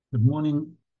Good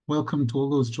morning. Welcome to all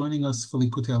those joining us for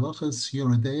Likutey Halakhos,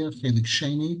 Yoreh, Deah, Chelik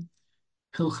Sheni,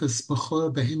 Hilkhos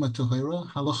Beheyma Tehora,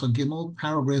 Halacha Gimel,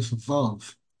 paragraph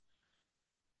Vav.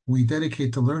 We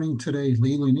dedicate the learning today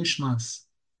Leilui Nishmas,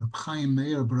 Reb Chaim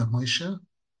Meir B'Reb Moshe,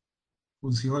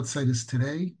 whose yahrzeit is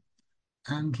today,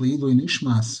 and Leilui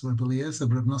Nishmas, Reb Eliezer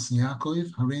B'Reb Nosson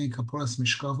Yaakov, Hareini Kaporas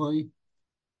Mishkavoi,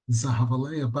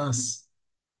 Zahavalei Abbas,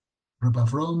 Reb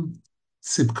Avrom,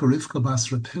 Tzibka Rivka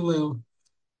Bas Reb Hillel,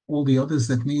 all the others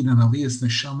that need an Aliyas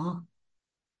Neshama,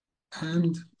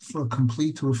 and for a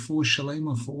complete refuah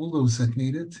shalema for all those that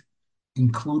need it,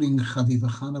 including Chaviva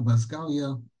Chana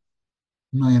Basgalia,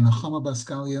 Naya Nachama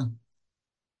Basgalia,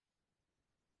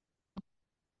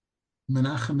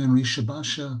 Menachem ben Risha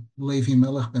Basha, Levi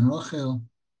Melech ben Rachel,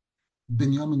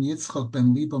 Binyamin Yitzchak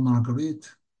ben Liba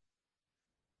Margarit,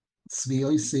 Tzvi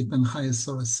Yosef ben Chaya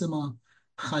Sora Sima,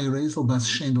 Chaya Rezel bas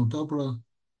Shendel Dobra,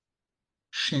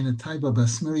 Shena Taiba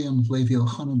bas Miriam, Levi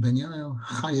Elchanan ben Yael,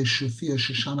 Chaya Shufia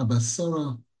Shoshana bas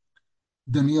Sora,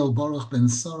 Daniel Baruch ben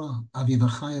Sara, Aviva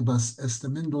Chaya bas Esther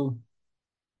Mindel,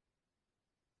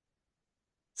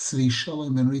 Tzvi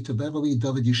Shalom ben Rita Beverly,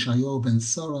 David Yishayahu ben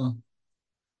Sarah,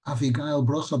 Avigail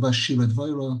Brocha bas Shira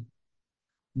Dvoira,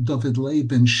 David Lei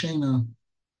ben Shena,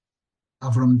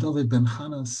 Avram David ben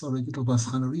Chana, Sarah Gittel bas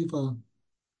Chanariva,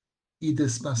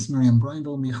 Edis bas Miriam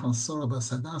Brindel, Michal Sarah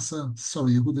bas Hadassah, Sarah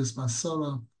Yehudis bas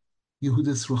Sarah,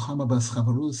 Yehudis Ruchama bas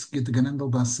Chavarus, Git Ganendel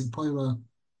bas Sipoira,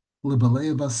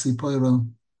 Libalea bas Sipoira,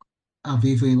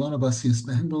 Aviva Ilana bas Yus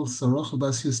Behendel, Sarocha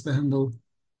bas Yus Behendel,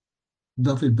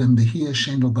 David ben Behia,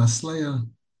 Shendel bas Leah,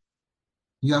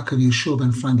 Yaakov Yeshua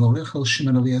ben Frandel Rechel,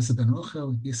 Shimon Eliezer ben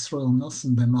Rochel, Yisrael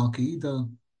Nosson ben Malkeida,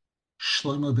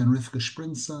 Shlomo ben Rivka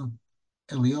Sprinza,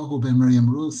 Eliyahu ben Miriam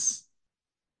Rus,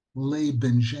 Leib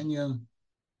ben Zhenya,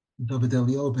 David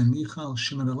Eliyahu ben Michal,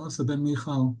 Shimon Elazar ben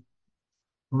Michal,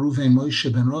 Ruven Moshe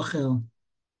ben Rachel,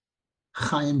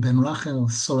 Chaim ben Rachel,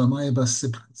 Soramaya bas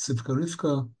Sivka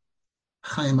Rivka,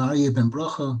 Chaim Aryeh ben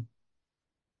Bracha,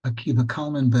 Akiva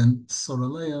Kalman ben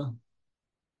Soraleah,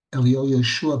 Eliyahu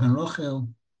Yeshua ben Rachel,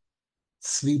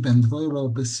 Tzvi ben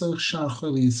Dvoira, Besoch Shar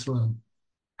Chol Yisrael.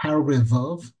 Paragraph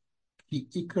Vav, Ki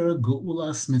Iker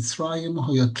Geulas Mitzrayim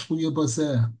Hoyatluya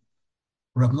Bazeh.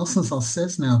 Rav Nosson Zal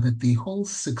says now that the whole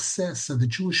success of the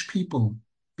Jewish people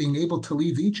being able to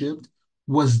leave Egypt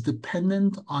was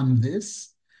dependent on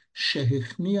this,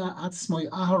 Shehichnia Atzmoi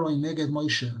Aharon Neged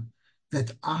Moshe,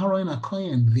 that Aharon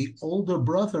HaKohen, the older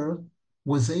brother,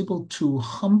 was able to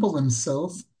humble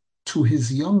himself to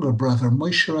his younger brother,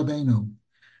 Moshe Rabbeinu.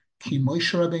 Ki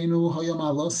Moshe Rabbeinu Hayam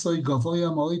Alosoi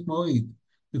Gavoya Moed Moed,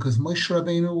 because Moshe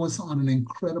Rabbeinu was on an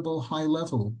incredible high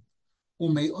level.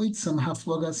 And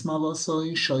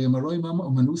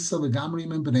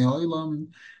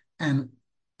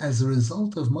as a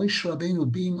result of Moshe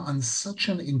Rabbeinu being on such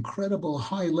an incredible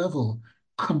high level,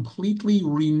 completely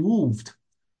removed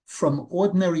from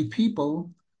ordinary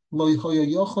people, Moshe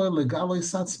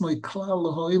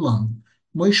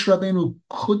Rabbeinu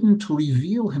couldn't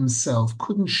reveal himself,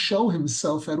 couldn't show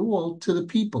himself at all to the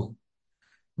people.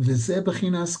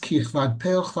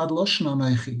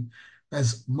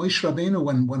 As Moshe Rabbeinu,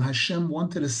 when Hashem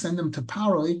wanted to send him to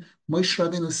Paroi, Moshe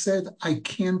Rabbeinu said, I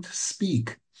can't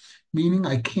speak, meaning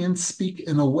I can't speak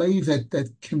in a way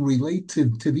that can relate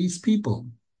to these people.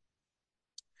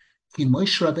 Ki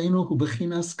Moshe Rabbeinu hu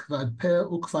bechinas kvad peh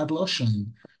ukvad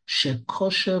loshen,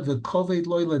 shekoshe v'koved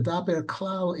loy ledaber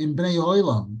klal in bnei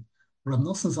olam. Rav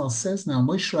Nosson Zal says now,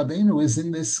 Moshe Rabbeinu is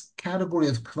in this category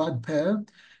of kvad peh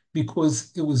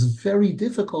because it was very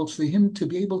difficult for him to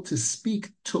be able to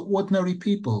speak to ordinary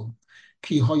people.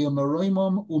 Ki hoya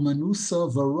meroimom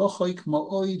umenusa v'rochoik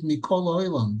ma'oid mikol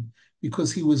olam,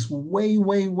 because he was way,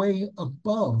 way, way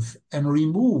above and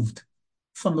removed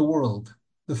from the world,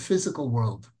 the physical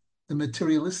world, the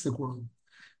materialistic world.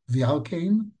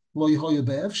 V'alkein lo yehoya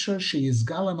be'efshar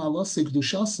sheyizgalam alosei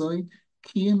kdushasoi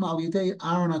kiyim al yidei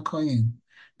Aaron HaKohen.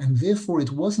 And therefore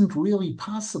it wasn't really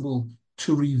possible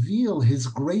to reveal his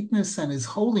greatness and his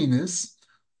holiness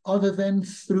other than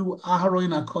through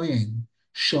Aharon HaKohen,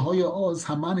 Shehoya Oz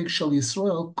Hamanik Shel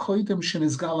Yisrael Koidem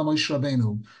Shenizgala Moshe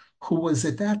Rabbeinu, who was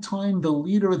at that time the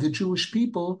leader of the Jewish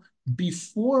people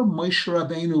before Moshe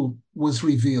Rabbeinu was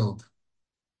revealed.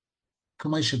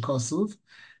 Kamoshe Kosuv,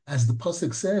 as the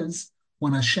pasuk says,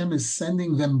 when Hashem is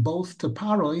sending them both to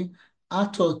Paroi,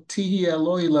 Ato Tihi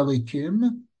Eloi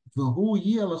Lelikim, V'hu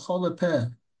Yeh Lechol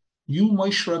Lepeh. You,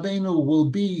 Moshe Rabbeinu, will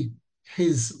be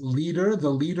his leader, the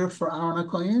leader for Aaron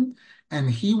HaKohen, and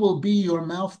he will be your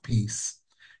mouthpiece.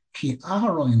 Ki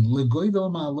Aharon legoidel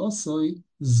ma'alosoi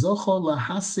zocho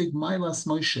lahasig mailas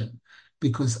Moshe,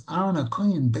 because Aaron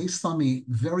HaKohen, based on the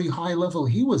very high level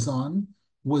he was on,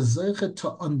 was zeicha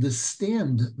to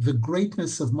understand the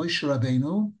greatness of Moshe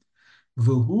Rabbeinu,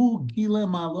 v'hu gila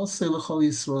ma'alosei l'chol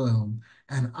Yisrael.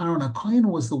 And Aaron HaKohen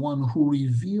was the one who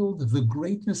revealed the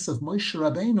greatness of Moshe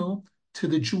Rabbeinu to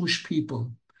the Jewish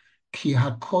people. Ki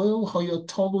hakoil hoya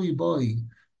tolui boi,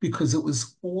 because it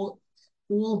was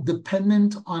all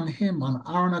dependent on him, on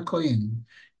Aaron HaKohen.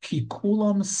 Ki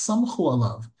kulam samchu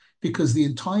alav, because the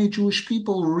entire Jewish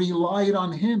people relied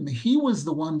on him. He was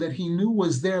the one that he knew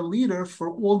was their leader for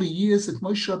all the years that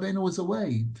Moshe Rabbeinu was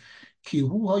away. Ki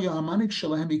hu hoya hamanik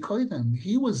shelahem ikoidem.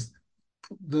 He was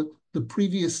the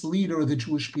previous leader of the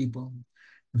Jewish people.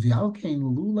 V'alkein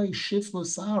lulei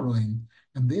shiflos Aaron,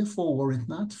 and therefore, were it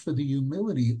not for the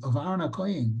humility of Aaron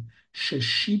HaKohen,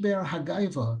 sheshiber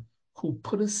hagaiva, who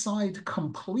put aside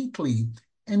completely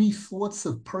any thoughts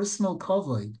of personal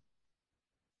kavod,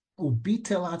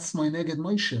 ubitel atzmai neged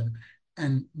Moshe,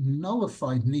 and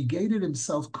nullified, negated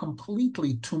himself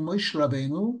completely to Moshe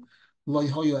Rabbeinu,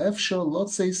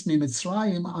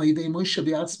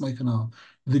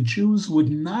 the Jews would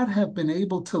not have been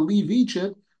able to leave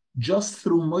Egypt just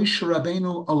through Moshe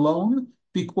Rabbeinu alone,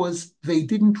 because they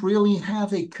didn't really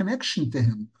have a connection to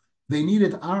him. They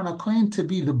needed Aaron HaKohen to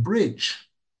be the bridge.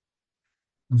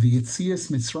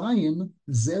 V'yitzias Mitzrayim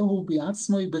zehu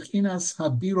bi'atzmoi bechinas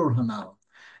habirur hanal.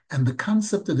 And the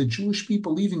concept of the Jewish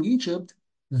people leaving Egypt,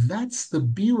 that's the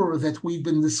birur that we've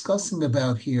been discussing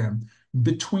about here,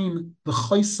 between the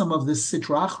choisam of the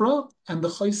Sitra Achra and the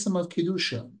choisam of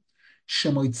Kedusha.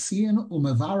 Shemoitzian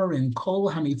umevararin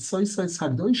kol hanitzoisais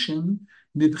hagdoshim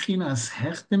mibchinas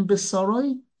hechtim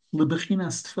besoroi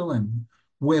lebechinas tefillin,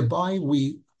 whereby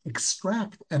we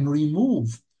extract and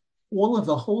remove all of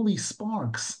the holy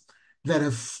sparks that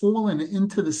have fallen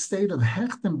into the state of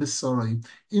hechtim besoroi,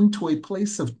 into a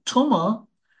place of tumah,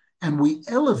 and we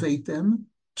elevate them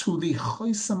to the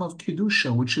choisam of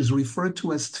Kedusha, which is referred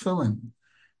to as tefillin.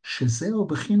 Shezeo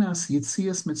bechinas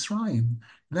yitzias Mitzrayim.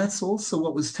 That's also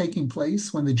what was taking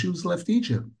place when the Jews left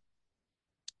Egypt.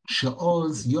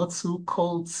 She'oz yotzu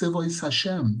kol tzivois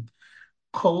Hashem,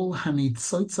 kol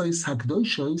hanitzotzos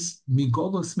hakdoshos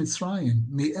migolos Mitzrayim,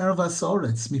 mi'ervas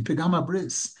oretz, mipegam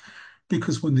bris.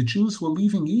 Because when the Jews were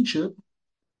leaving Egypt,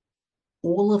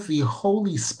 all of the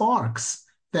holy sparks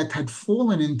that had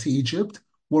fallen into Egypt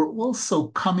were also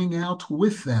coming out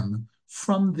with them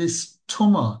from this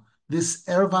tumah, this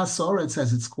ervas oretz,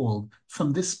 as it's called,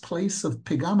 from this place of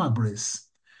pegam bris.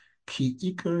 Ki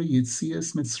ikar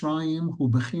yitzias Mitzrayim hu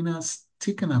bechinas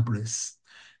tikkun bris,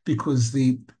 because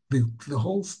the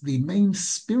main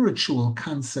spiritual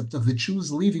concept of the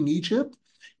Jews leaving Egypt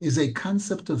is a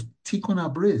concept of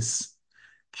tikkun bris.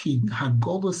 Ki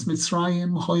hagolus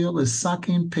Mitzrayim hoya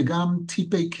lesakin pegam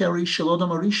tipe keri shel Adam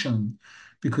Arishon,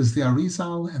 because the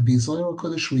Arizal and the Zohar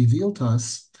Kodesh revealed to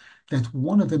us that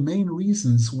one of the main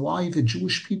reasons why the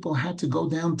Jewish people had to go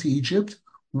down to Egypt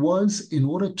was in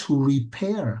order to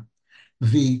repair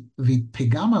the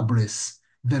pegam bris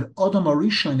that Adam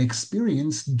Arishon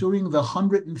experienced during the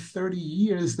 130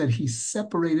 years that he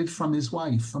separated from his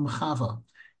wife, from Chava,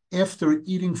 after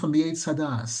eating from the Eitz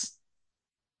Hadas.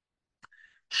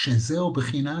 Shezeo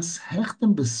bechinas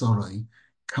hechtem besoroi,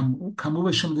 kamu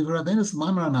v'shem divrei Rabbeinu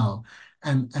manranal,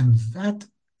 and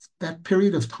that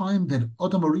period of time that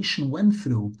Adam Arishon went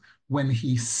through when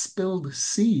he spilled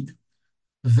seed,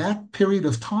 that period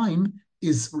of time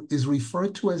is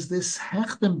referred to as this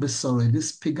hechtem besoroi,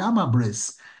 this pegam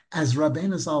bris, as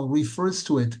Rabbeinu Zal refers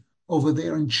to it over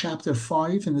there in chapter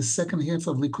 5 in the second half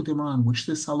of Likutey, which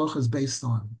this halacha is based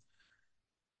on.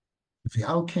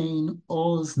 V'alkein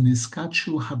oz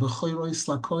niskachu habechoros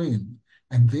lakoyin,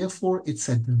 and therefore it's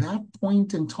at that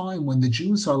point in time when the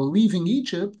Jews are leaving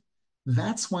Egypt,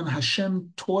 that's when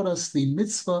Hashem taught us the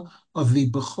mitzvah of the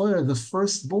bechor, the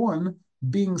firstborn,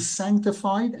 being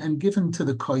sanctified and given to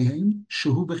the kohen,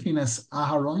 shehu bechinas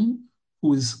Aharon,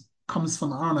 who comes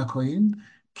from Aaron HaKohen,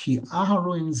 ki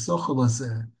Aharon zochel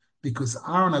hazeh, because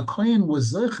Aaron HaKohen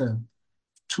was zocher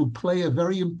to play a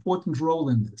very important role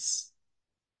in this.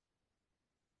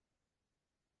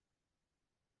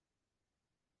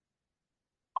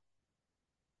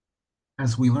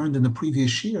 As we learned in the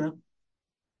previous year,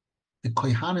 the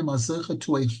Kohanim are zecher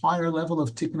to a higher level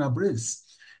of tikkun bris,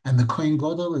 and the Kohen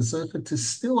Gadol is zecher to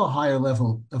still a higher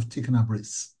level of tikkun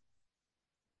bris.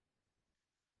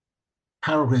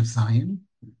 Paragraph Zayin,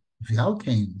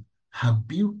 V'alkein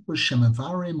habir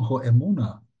shemevarim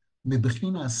ho'emuna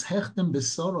mebechinas hechtem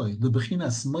besoroi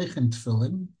lebechinas moichen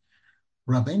tefillin.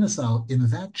 Rabbeinu Zal, in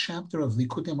that chapter of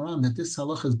Likutey that this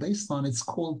halacha is based on, it's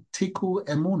called Tiku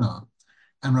Emuna.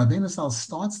 And Rabbeinu Zal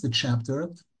starts the chapter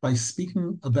by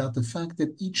speaking about the fact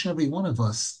that each and every one of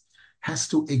us has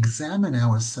to examine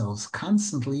ourselves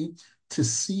constantly to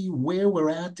see where we're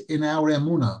at in our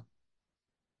emunah.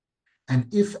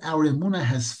 And if our emunah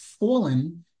has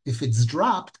fallen, if it's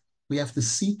dropped, we have to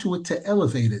see to it to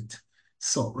elevate it.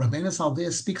 So Rabbeinu Zal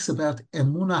there speaks about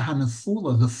emunah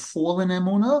hanefula, the fallen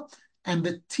emunah, and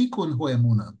the tikkun hu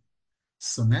emunah.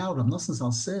 So now Rav Nosson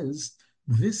Zal says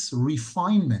this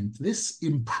refinement, this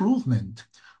improvement,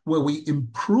 where we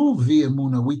improve the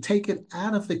emunah, we take it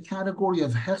out of the category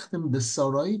of hechtim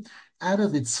b'sarai, out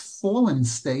of its fallen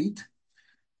state,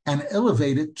 and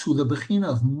elevate it to the bechina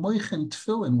of moichen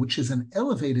tefillin, which is an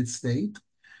elevated state,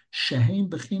 sheheim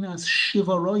bechinas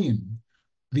shivaroyim.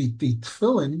 The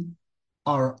tefillin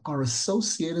are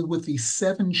associated with the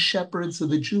 7 shepherds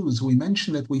of the Jews. We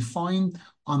mentioned that we find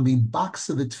on the box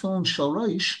of the tefillin shel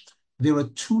Rosh, there are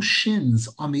 2 shins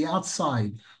on the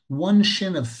outside, 1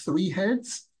 shin of 3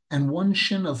 heads and 1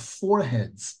 shin of 4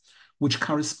 heads, which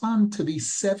correspond to the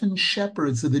 7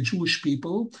 shepherds of the Jewish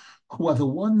people, who are the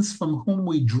ones from whom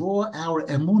we draw our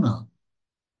emunah.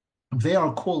 They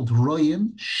are called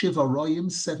royim, shiva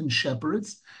royim, 7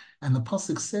 shepherds, and the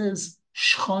pasuk says,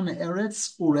 Shchon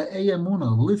eretz ure'ei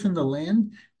emunah, live in the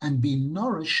land and be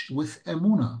nourished with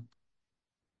emunah.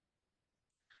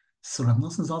 So Rav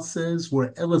Nosson Zal says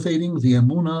we're elevating the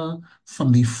emunah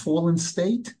from the fallen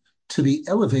state to the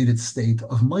elevated state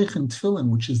of moichen tefillin,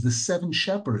 which is the 7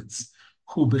 shepherds,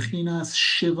 hu bechinas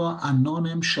shiva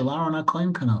anonim shel Aaron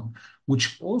HaKohen Kanal,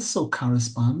 which also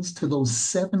corresponds to those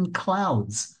 7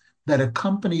 clouds that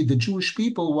accompanied the Jewish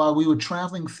people while we were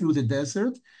traveling through the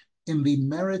desert in the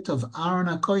merit of Aaron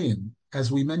HaKohen,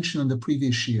 as we mentioned in the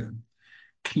previous year.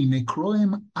 Ki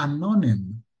nekroim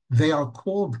anonim, they are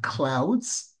called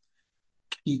clouds.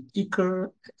 Ki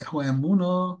ikar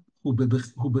ho'emunah hu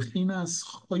bechinas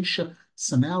choisha.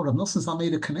 So now Rav Nosson Zal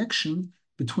made a connection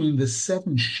between the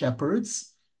 7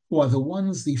 shepherds, who are the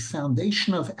ones, the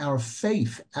foundation of our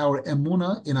faith, our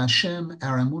emunah in Hashem,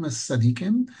 our emunah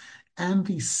tzadikim, and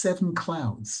the 7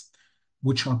 clouds,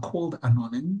 which are called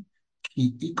anonim,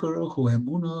 ki ikar hu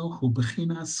emunah hu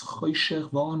bechinas choshech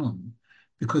va'onon.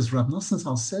 Because Rav Nosson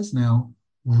Zal says now,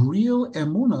 real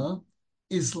emunah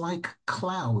is like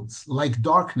clouds, like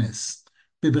darkness.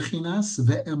 Bebechinas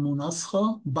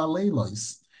ve'emunascha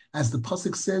baleilos. As the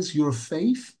pasuk says, your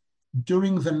faith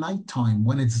during the nighttime,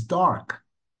 when it's dark,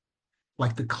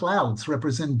 like the clouds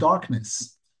represent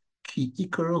darkness. Ki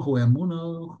ikar hu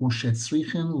emunah hu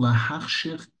shetzrichen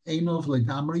lahachshich einov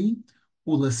legamri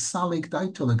ulesalik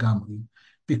daito legamri.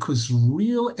 Because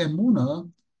real emunah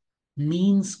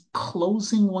means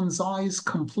closing one's eyes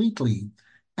completely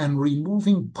and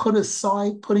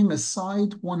putting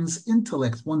aside one's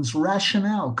intellect, one's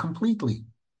rationale completely.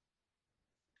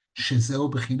 Shezeu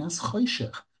bechinas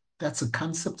choshech. That's a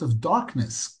concept of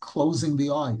darkness, closing the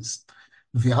eyes.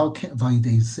 And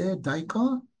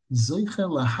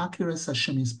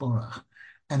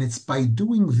it's by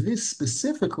doing this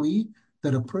specifically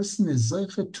that a person is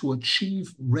zeicha to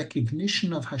achieve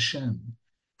recognition of Hashem.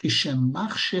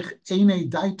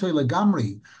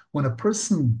 When a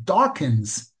person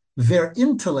darkens their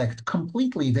intellect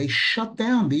completely, they shut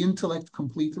down the intellect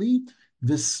completely, and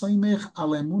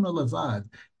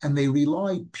they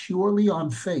rely purely on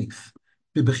faith.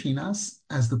 Bebechinas,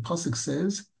 as the pasuk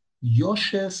says,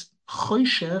 Yoshes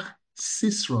choshech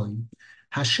sisroi.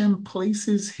 Hashem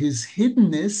places his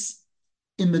hiddenness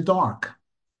in the dark.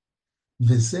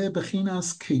 V'zeh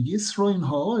bechinas keyisroin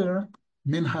ha'or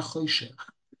min hachoshech.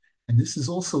 And this is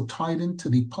also tied into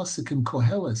the pasuk in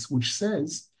Koheles, which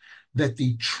says that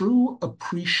the true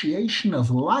appreciation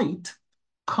of light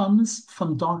comes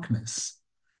from darkness.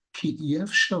 Ki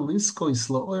yefshel liskois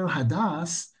la'or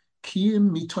hadas kiyim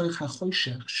mitoich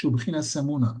hachoshech shu bechinas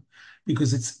emunah.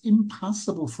 Because it's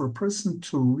impossible for a person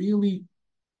to really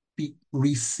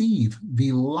receive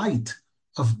the light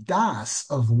of das,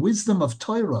 of wisdom of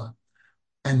Torah,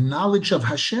 and knowledge of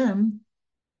Hashem,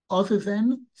 other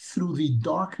than through the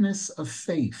darkness of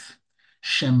faith.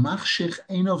 Shemachshich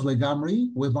einov legamri,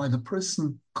 whereby the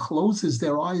person closes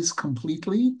their eyes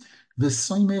completely,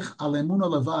 v'soimech al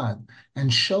emunah levad,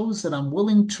 and shows that I'm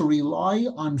willing to rely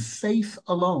on faith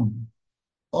alone.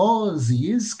 And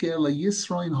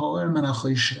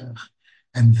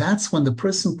that's when the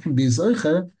person can be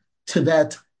zoicha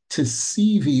to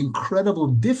see the incredible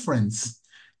difference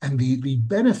and the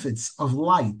benefits of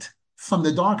light from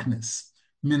the darkness.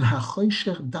 Min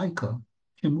hachoshech daika,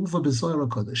 kimuva b'zohar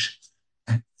kodesh.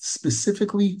 And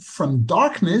specifically from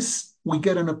darkness, we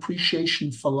get an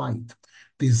appreciation for light.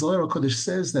 The Zohar Kodesh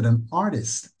says that an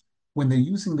artist, when they're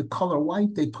using the color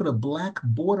white, they put a black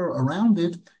border around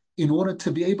it in order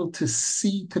to be able to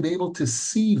see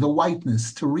the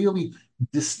whiteness, to really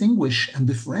distinguish and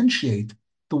differentiate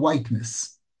the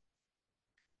whiteness.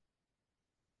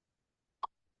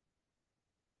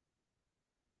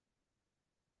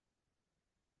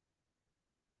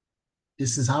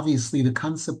 This is obviously the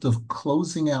concept of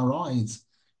closing our eyes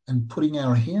and putting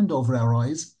our hand over our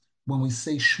eyes when we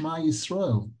say Shema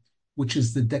Yisrael, which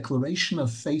is the declaration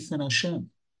of faith in Hashem.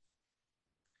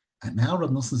 And now Rav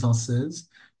Nosson Zal says,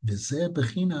 V'zeh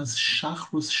bechinas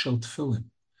shachrus shel tefillin.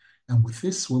 And with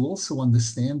this, we'll also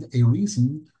understand a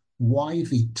reason why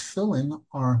the tefillin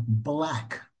are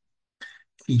black.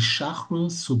 Ki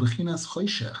shachrus hu bechinas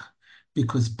choshech,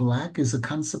 because black is a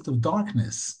concept of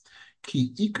darkness.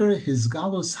 Ki iker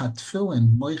hizgalus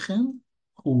hatfillin moichen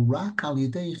hu rak al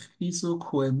yidei chizuk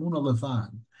hu emuna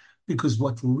levad. Because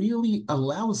what really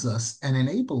allows us and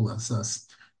enables us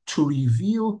to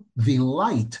reveal the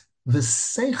light, the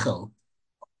seichel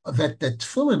that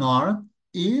tefillin are,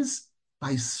 is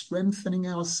by strengthening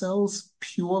ourselves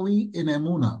purely in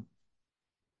emunah.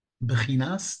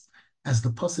 Bechinas, as the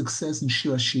pasuk says in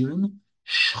Shir Hashirim,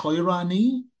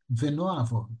 Shchoirani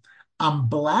v'noavo. I'm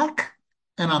black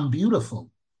and I'm beautiful.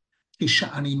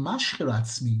 Kisha'ani mashchir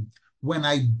atzmi, when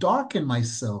I darken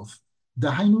myself,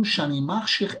 dahainu shani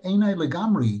machshich einai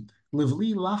legamri,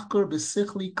 livli lachkor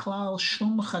b'sichli klal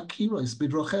shum chakiros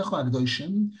b'drochecho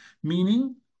agdoshim,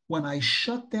 meaning when I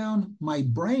shut down my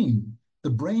brain, the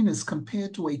brain is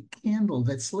compared to a candle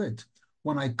that's lit.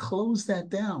 When I close that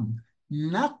down,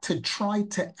 not to try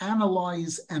to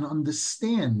analyze and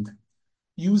understand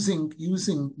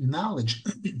using knowledge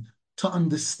to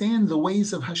understand the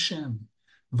ways of Hashem.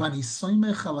 But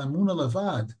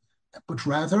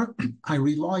rather, I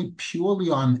rely purely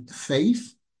on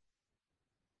faith.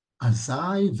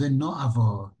 Azai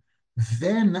v'no'avo.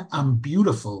 Then I'm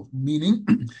beautiful, meaning,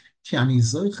 then I'm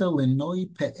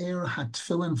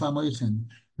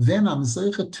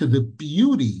zeicha to the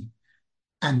beauty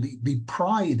and the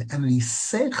pride and the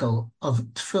seichel of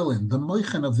tefillin, the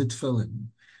moichen of the tefillin.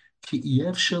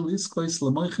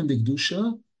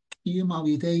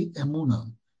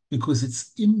 Because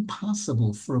it's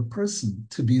impossible for a person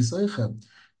to be zeicha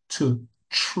to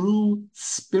true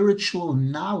spiritual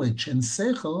knowledge and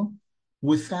seichel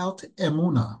without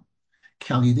emunah.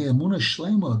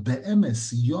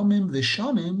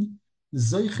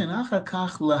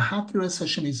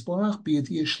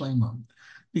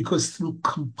 Because through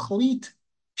complete,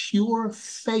 pure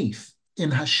faith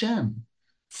in Hashem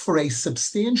for a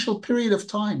substantial period of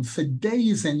time, for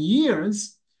days and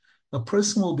years, a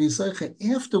person will be zeicha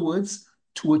afterwards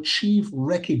to achieve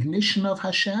recognition of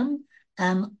Hashem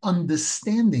and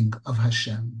understanding of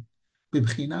Hashem.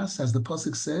 Bibchinas, as the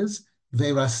pasuk says,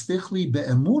 "Ve'rastichli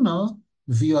be'emuna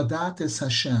v'yodates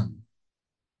Hashem."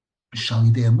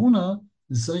 Shalidei emuna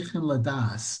zeichen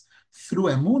ladas. Through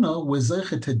emuna, we're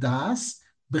zeicha to das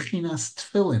b'chinas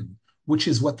tefillin, which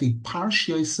is what the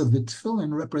parshios of the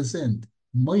tefillin represent.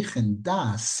 Moichen,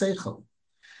 das, seichel.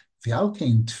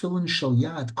 V'alkein tefillin shel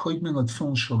yad koidmen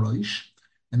l'tefillin shel roish.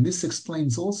 And this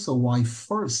explains also why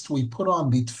first we put on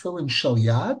the tefillin shel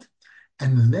yad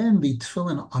and then the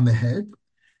tefillin on the head.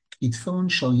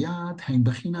 Tefillin shel yad hein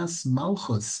b'chinas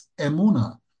malchus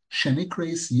emuna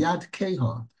shenikres yad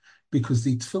keha, because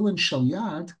the tefillin shel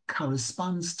yad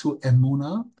corresponds to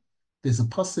emuna. There's a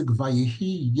pasuk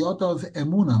vayehi yodav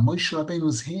emuna. Moshe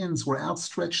Rabbeinu's hands were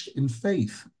outstretched in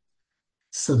faith.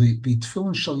 So the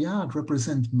tefillin shel yad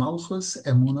represent malchus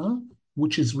emuna,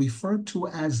 which is referred to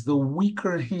as the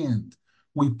weaker hand.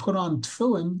 We put on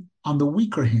tefillin on the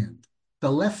weaker hand,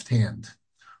 the left hand,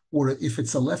 or if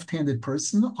it's a left-handed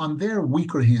person, on their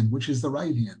weaker hand, which is the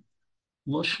right hand.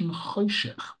 Loshen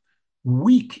choshech.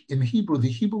 Weak in Hebrew, the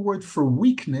Hebrew word for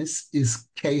weakness is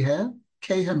keha.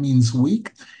 Keha means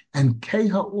weak, and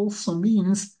keha also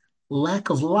means lack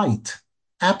of light,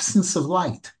 absence of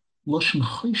light. Loshen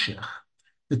choshech.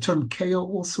 The term keha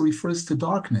also refers to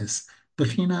darkness.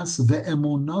 Bechinas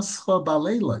ve'emunascha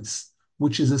baleilas,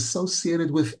 which is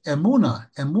associated with emuna.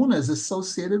 Emuna is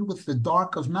associated with the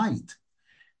dark of night.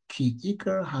 Ki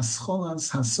ikar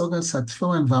hascholas hasogas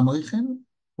hatfilan v'amoichen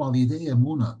walidei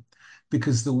emuna.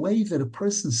 Because the way that a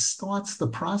person starts the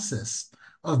process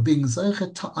of being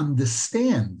zeicha to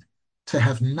understand, to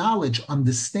have knowledge,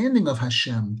 understanding of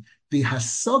Hashem, the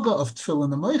hasoga of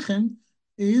tefillin amoichen,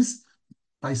 is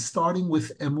by starting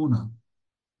with emuna.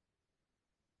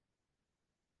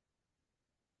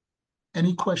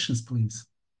 Any questions, please?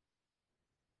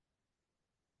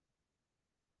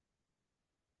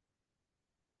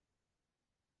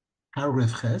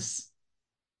 Paragraph Ches.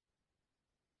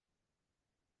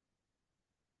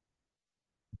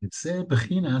 It's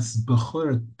bechinas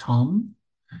bechor tom,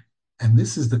 and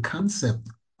this is the concept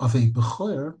of a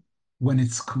bechor when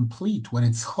it's complete, when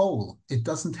it's whole. It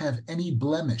doesn't have any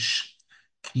blemish.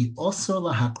 Ki osor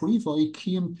lahakrivoy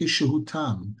kiyim kishehu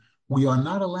tam. We are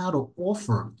not allowed to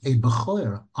offer a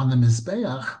bechor on the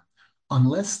mizbeach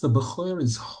unless the Bechor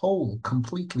is whole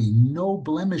completely, no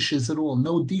blemishes at all,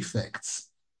 no defects.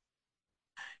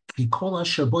 The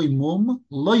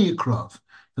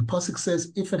pasuk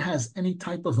says, if it has any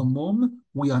type of a mum,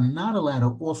 we are not allowed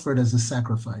to offer it as a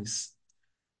sacrifice.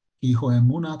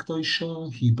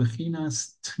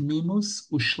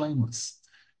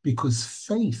 Because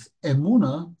faith,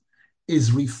 emuna,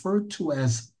 is referred to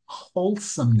as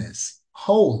wholesomeness,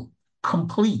 whole,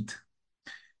 complete.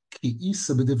 Because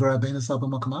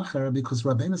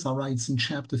Rabbeinu Zal writes in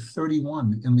chapter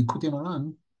 31 in Likutey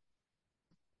Moran,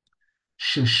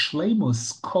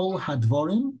 Sheshleimus kol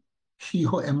hadvorim hi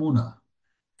emuna,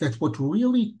 that what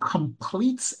really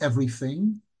completes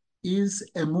everything is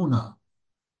emuna.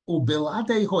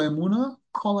 Ubilade ho emuna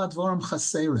kol hadvorim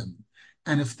chaserim.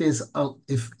 And if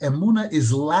emuna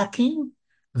is lacking,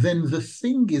 then the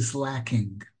thing is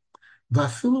lacking.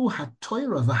 Vafilu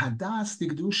hatoira v'hadas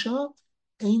digdusha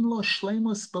ein lo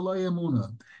shleimus b'lo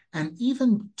emuna. And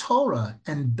even Torah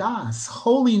and das,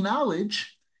 holy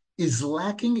knowledge, is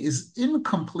lacking, is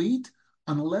incomplete,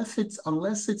 unless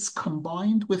it's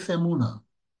combined with emuna.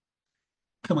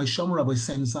 As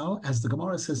the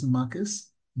Gemara says in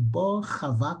Makis, bo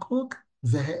Chavakuk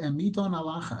vehe'emidon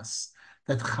Halakhos,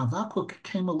 that Chavakuk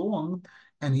came along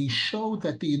and he showed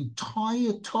that the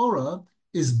entire Torah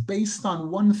is based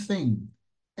on one thing,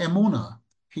 emuna.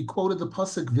 He quoted the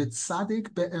pasuk,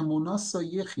 "V'tzadik be'emunasa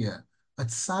yichya." A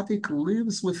tzaddik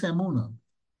lives with emuna.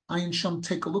 Ayin Sham,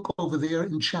 take a look over there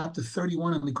in chapter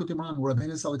 31 in Likutey Moran, where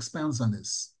Rabbeinu Zal expounds on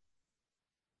this.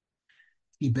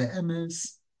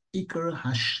 Be'emes ikar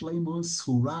hashleimus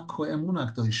hu rak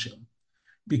ho'emuna k'dosha.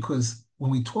 Because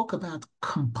when we talk about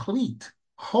complete,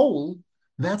 whole,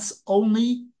 that's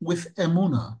only with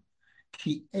emuna.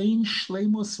 Ki ein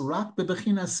shleimus rak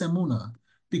bebechinas emuna.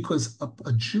 Because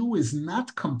a Jew is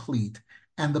not complete,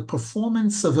 and the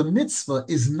performance of a mitzvah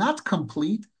is not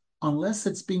complete unless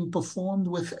it's being performed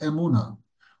with emuna.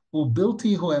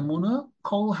 Ubilti ho emuna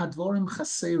kol hadvorim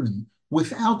chaserim.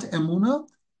 Without emuna,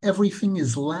 everything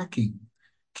is lacking.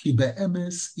 Ki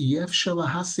be'emes yefshel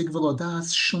lahasig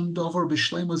v'lodas shum dover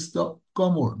b'shleimus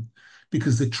gomor.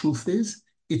 Because the truth is,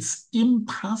 it's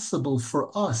impossible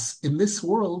for us in this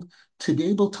world to be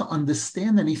able to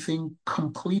understand anything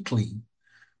completely.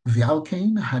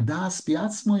 Hadas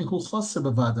Hilkhos,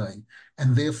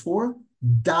 and therefore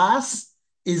das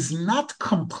is not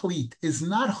complete, is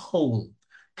not whole.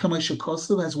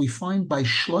 As we find by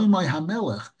Shlomo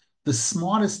HaMelech, the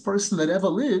smartest person that ever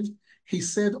lived, he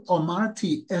said,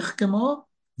 Omarti echkema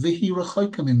v'hi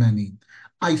rechoka mimeni.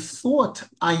 I thought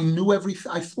I knew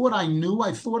everything. I thought I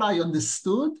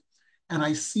understood, and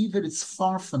I see that it's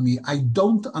far from me. I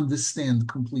don't understand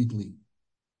completely.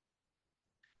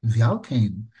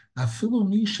 And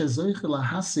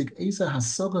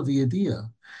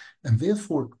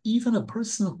therefore, even a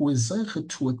person who is zeicha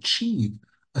to achieve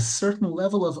a certain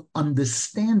level of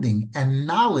understanding and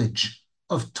knowledge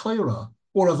of Torah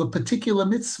or of a particular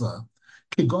mitzvah,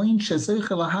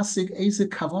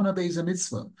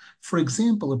 for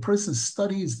example, a person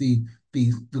studies the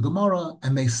Gemara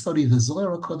and they study the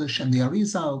Zohar Kodesh and the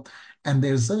Arizal, and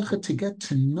they're zeicha to get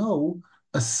to know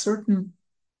a certain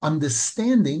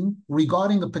understanding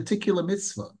regarding a particular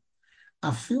mitzvah.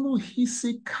 Afilu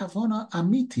hisik kavana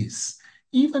amitis.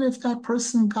 Even if that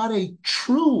person got a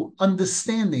true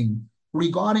understanding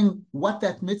regarding what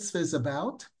that mitzvah is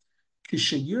about, if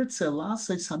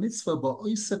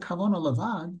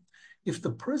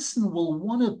the person will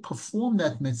want to perform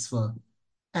that mitzvah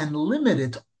and limit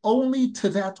it only to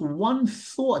that one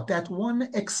thought, that one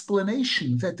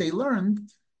explanation that they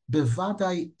learned,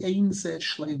 bevadai ein zeh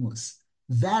shleimus.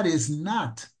 That is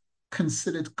not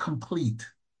considered complete.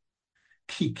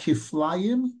 Ki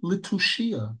kiflayim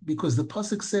litushia, because the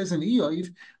pasuk says in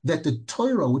Eov that the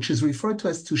Torah, which is referred to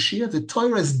as tushia, the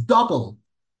Torah is double.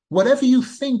 Whatever you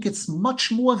think, it's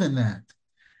much more than that.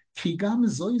 Ki gam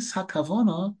zois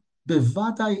hakavana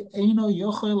bevadai eino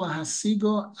yochel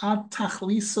lahasigo ad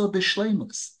tachliso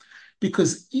b'shleimus,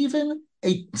 because even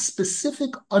a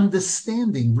specific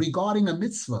understanding regarding a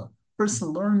mitzvah, person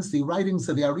learns the writings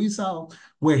of the Arizal,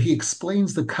 where he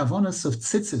explains the kavanas of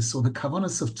tzitzis or the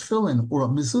kavanas of tefillin or a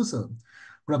mezuzah.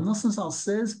 Rav Nosson Zal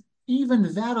says,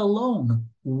 even that alone,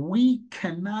 we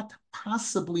cannot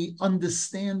possibly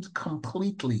understand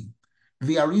completely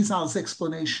the Arizal's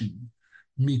explanation.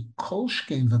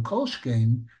 Mikolshkein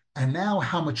v'kolshkein, and now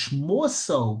how much more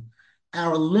so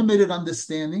our limited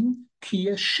understanding,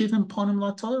 kiyesh shivim ponim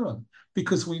laTorah,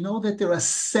 because we know that there are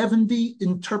 70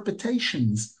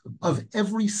 interpretations of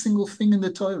every single thing in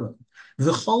the Torah.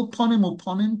 V'chol ponim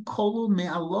uponim kolu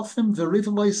me'alofim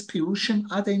v'rivlois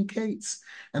pirushim aden kates.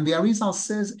 And the Arizal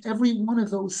says every one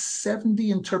of those 70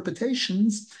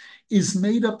 interpretations is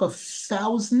made up of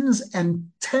thousands and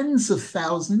tens of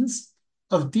thousands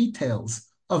of details,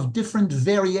 of different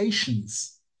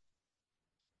variations.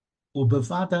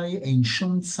 Ubevadai ein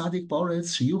shum tzadik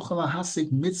boretz sheyuchal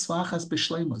hasig mitzvahas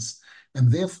b'shleimus.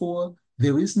 And therefore,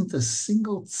 there isn't a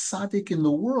single tzaddik in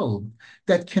the world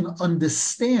that can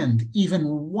understand even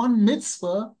one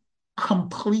mitzvah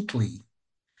completely.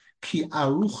 Ki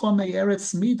arucha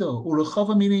me'eretz mido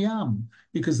urechava miniyam,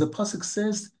 because the pasuk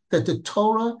says that the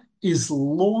Torah is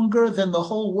longer than the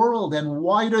whole world and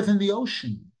wider than the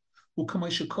ocean.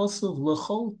 U'kamashikosuv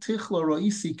lechol tichla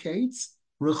roisi kates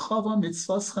rechava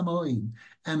mitzvas chamoim.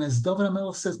 And as David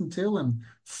HaMelech says in Tehillim,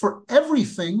 for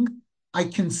everything I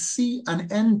can see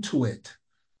an end to it.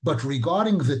 But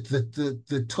regarding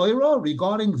the Torah,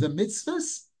 regarding the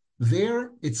mitzvahs,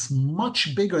 there it's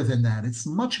much bigger than that. It's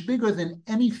much bigger than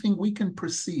anything we can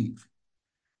perceive.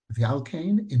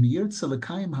 And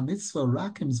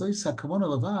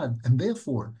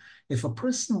therefore, if a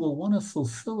person will want to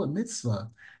fulfill a mitzvah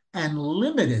and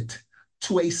limit it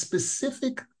to a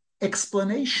specific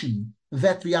explanation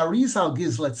that the Arizal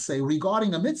gives, let's say,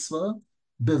 regarding a mitzvah,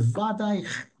 bevadai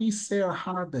chiser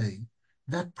harbe,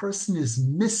 that person is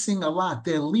missing a lot.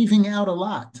 They're leaving out a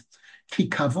lot. Ki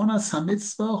kavonas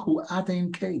hamitzvah hu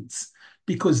aden kates,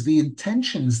 because the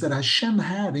intentions that Hashem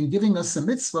had in giving us a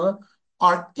mitzvah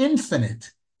are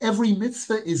infinite. Every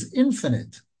mitzvah is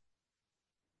infinite.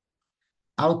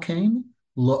 Al kain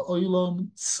lo'olam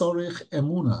tzorich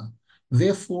emuna.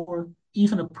 Therefore,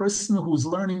 even a person who's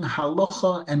learning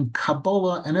halacha and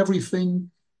Kabbalah and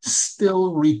everything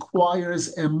still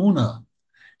requires emuna.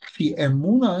 The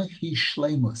emuna he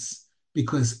shleimus,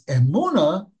 because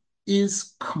emuna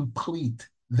is complete.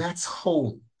 That's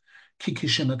whole.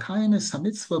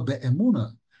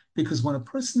 Because when a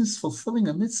person is fulfilling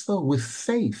a mitzvah with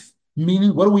faith,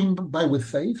 meaning, what do we mean by with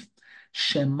faith?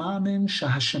 Shemamin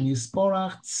shahashem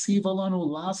yisporach tzivalanu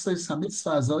lasos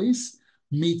hamitzvah azois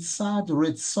mitzad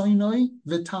ritzoinoi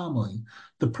v'tamoi.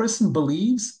 The person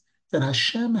believes that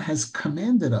Hashem has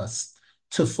commanded us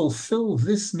to fulfill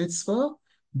this mitzvah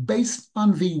based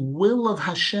on the will of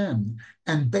Hashem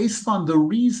and based on the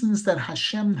reasons that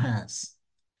Hashem has.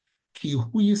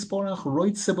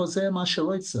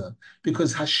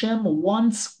 Because Hashem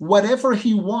wants whatever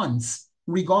He wants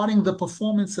regarding the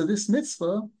performance of this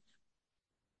mitzvah.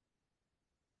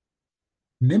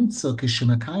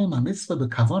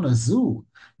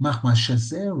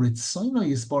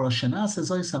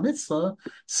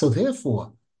 So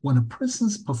therefore, when a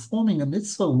person's performing a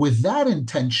mitzvah with that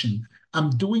intention, I'm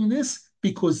doing this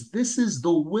because this is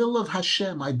the will of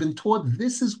Hashem. I've been taught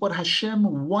this is what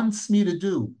Hashem wants me to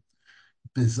do.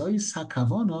 In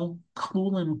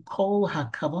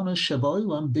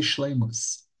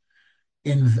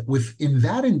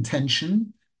that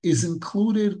intention is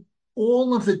included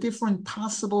all of the different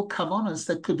possible kavanas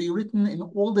that could be written in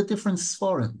all the different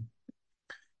sforim.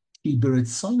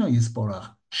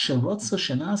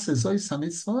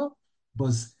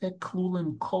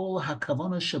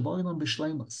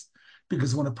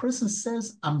 Because when a person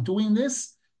says, I'm doing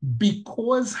this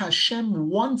because Hashem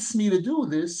wants me to do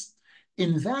this,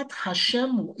 in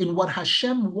what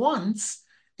Hashem wants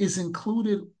is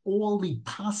included all the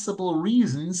possible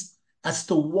reasons as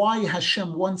to why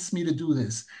Hashem wants me to do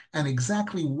this and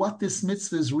exactly what this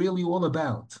mitzvah is really all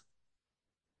about.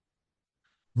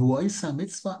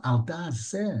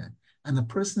 And the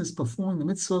person is performing the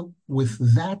mitzvah with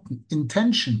that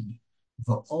intention.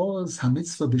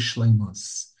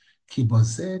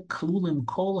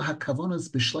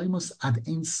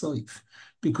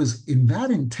 Because in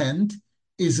that intent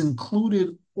is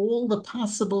included all the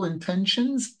possible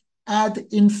intentions ad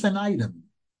infinitum.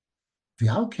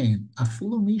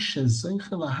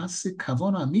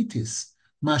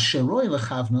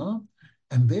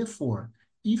 And therefore,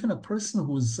 even a person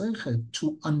who is zeicha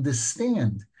to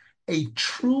understand a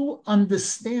true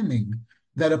understanding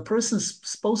that a person is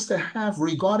supposed to have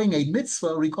regarding a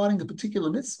mitzvah, regarding a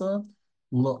particular mitzvah,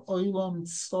 the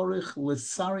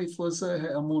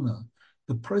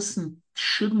person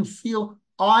shouldn't feel,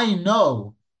 I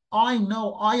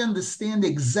understand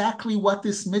exactly what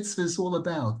this mitzvah is all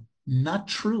about. Not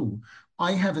true.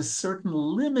 I have a certain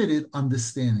limited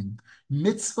understanding.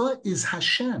 Mitzvah is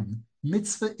Hashem.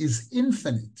 Mitzvah is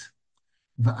infinite.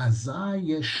 And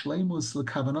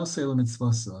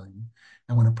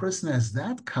when a person has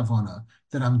that kavanah,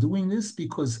 that I'm doing this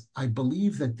because I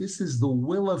believe that this is the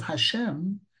will of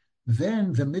Hashem,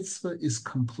 then the mitzvah is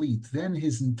complete. Then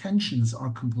his intentions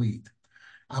are complete.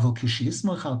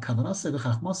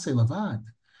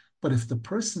 But if the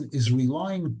person is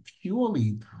relying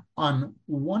purely on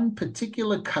one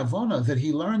particular kavana that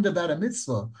he learned about a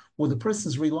mitzvah, or the person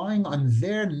is relying on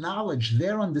their knowledge,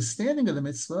 their understanding of the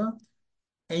mitzvah,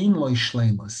 ein loy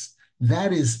shleimus.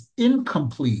 That is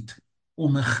incomplete.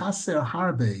 Umechaser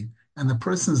harbe, and the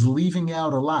person is leaving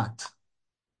out a lot.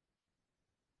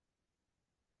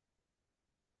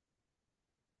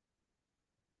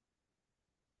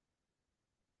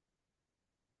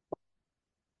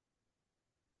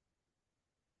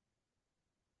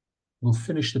 We'll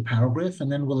finish the paragraph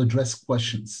and then we'll address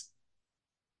questions.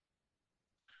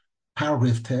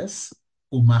 Paragraph tes,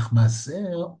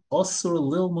 umachmazer osur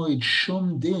lilmoid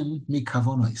shum din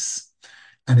mikavonos.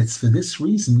 And it's for this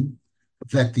reason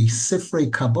that the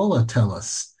Sifrei Kabbalah tell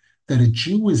us that a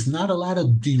Jew is not allowed to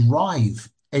derive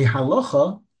a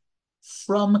halacha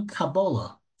from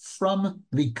Kabbalah, from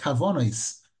the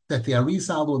kavonos that the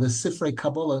Arizal or the Sifrei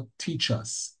Kabbalah teach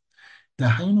us.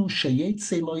 Meaning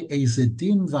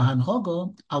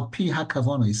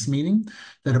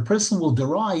that a person will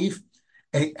derive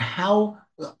a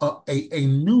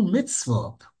new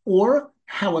mitzvah or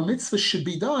how a mitzvah should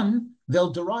be done.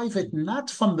 They'll derive it not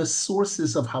from the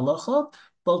sources of halacha,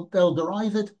 but they'll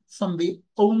derive it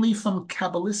only from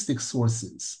Kabbalistic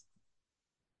sources.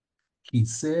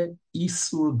 Isur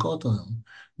Godel.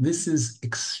 This is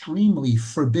extremely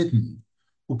forbidden.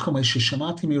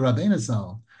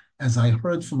 As I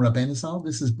heard from Rabbeinu Zal,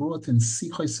 this is brought in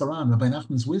Sichoi Saran, Rabbi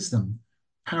Nachman's Wisdom,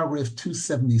 paragraph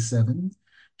 277,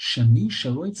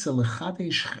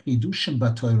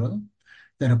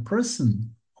 that a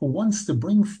person who wants to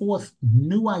bring forth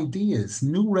new ideas,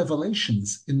 new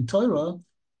revelations in Torah,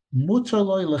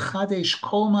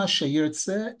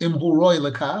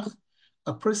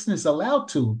 a person is allowed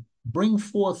to bring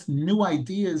forth new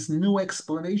ideas, new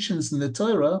explanations in the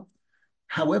Torah,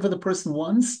 however the person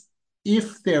wants,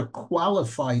 if they're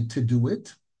qualified to do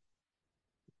it,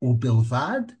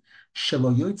 ubilvad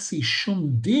shelo yotzi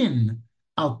shum din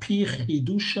al pi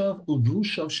chidushav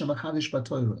udrushav shemachadesh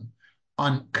b'Torah,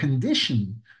 on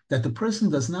condition that the person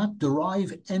does not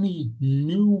derive any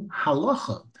new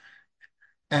halacha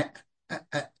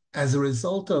as a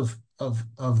result of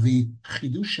the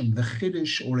chidushim, the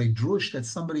chiddush or a drush that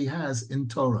somebody has in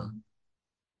Torah.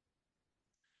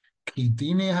 Ki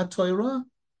dine haTorah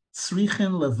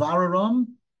tzrichin levararam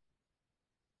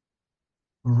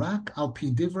rak al pi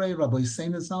divrei Rabbi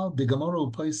Seinazal b'Gemara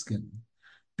u'Poiskin,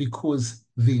 because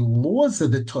the laws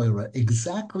of the Torah,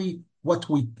 exactly what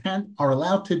we are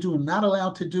allowed to do, not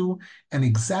allowed to do, and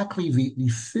exactly the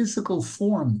physical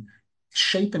form,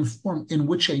 shape and form in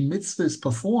which a mitzvah is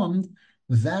performed,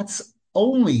 that's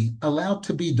only allowed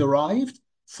to be derived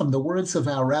from the words of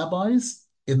our rabbis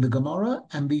in the Gemara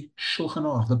and the Shulchan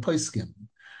Aruch, the Poskim.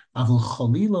 Avol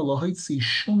chalila lohoitzi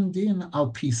shum din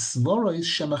al pi svorois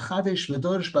shemachadesh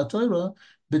v'dorish b'Torah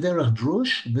b'derech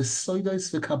drush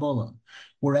v'soidos v'kabbalah.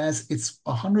 Whereas it's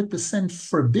 100%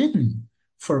 forbidden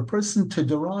for a person to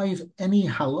derive any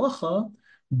halacha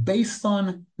based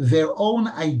on their own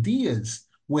ideas,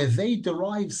 where they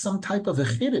derive some type of a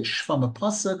chiddush from a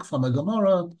pasuk, from a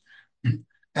Gemara,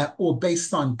 or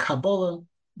based on Kabbalah,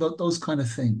 those kind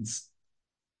of things.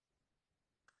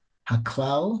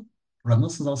 Haklal, Rav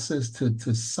Nosson says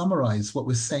to summarize what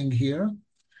we're saying here,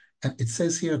 and it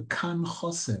says here, kan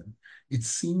choser. It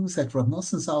seems that Rav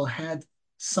Nosson Zal had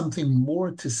something more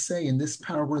to say in this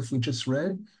paragraph we just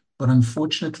read, but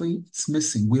unfortunately it's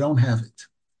missing. We don't have it.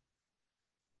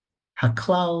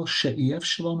 Haklal she'ef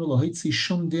shalonu lohitzi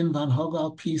shum din vanhoga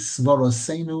al pi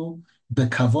svarosenu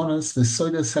bekavonos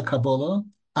v'soides hakabola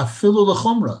afilu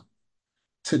l'chumra.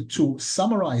 To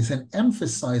summarize and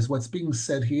emphasize what's being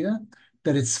said here,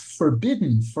 that it's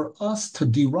forbidden for us to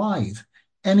derive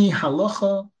any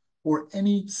halacha or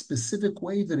any specific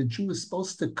way that a Jew is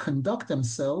supposed to conduct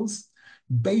themselves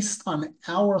based on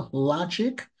our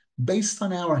logic, based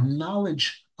on our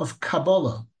knowledge of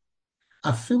Kabbalah.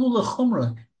 Afilu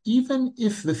l'chumra, even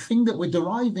if the thing that we're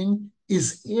deriving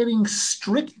is adding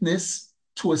strictness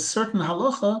to a certain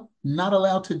halacha, not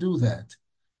allowed to do that.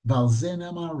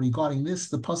 Regarding this,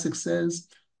 the pasuk says,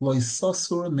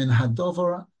 "Loisosur min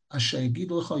hadover asher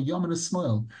yigidu lecha yom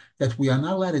v'smoil," that we are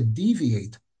not allowed to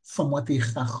deviate from what the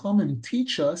Chachamim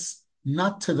teach us,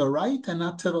 not to the right and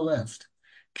not to the left.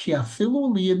 Ki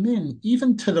afilu liyamin,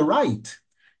 even to the right,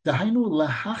 dahainu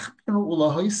lahachmir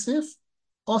ulahoisif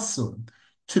osur,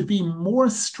 to be more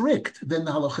strict than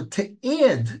the halacha, to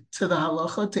add to the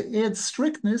halacha, to add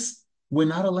strictness, we're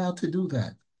not allowed to do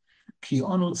that.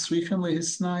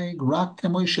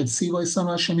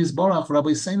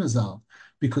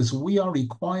 Because we are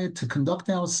required to conduct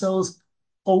ourselves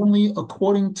only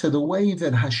according to the way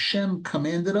that Hashem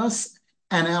commanded us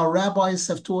and our rabbis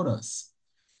have taught us.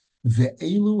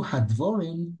 Ve'elu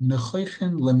hadvorim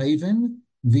nechoichin lemevin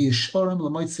v'yishorim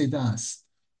lemotzei das.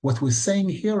 What we're saying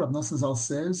here, Rav Nosson Zal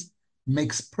says,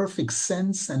 makes perfect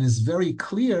sense and is very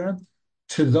clear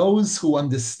to those who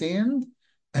understand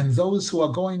and those who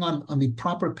are going on the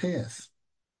proper path.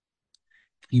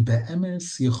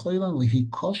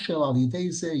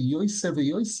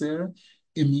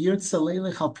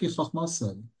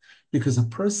 Because a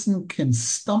person can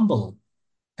stumble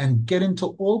and get into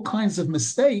all kinds of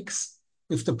mistakes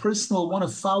if the person will want to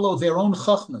follow their own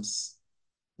chachmas.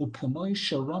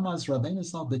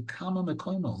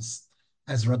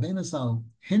 As Rabbeinu Zal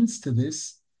hints to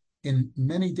this in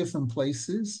many different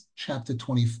places, chapter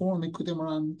 24 in Likutey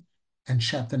Moharan and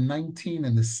chapter 19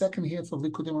 in the second half of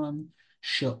Likutey Moharan,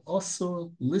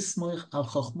 she'osur lismoich al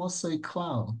chochmosei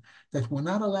klal, that we're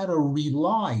not allowed to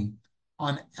rely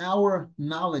on our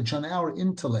knowledge, on our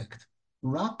intellect,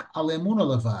 rak al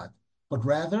emunah levad, but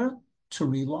rather to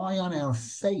rely on our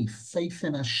faith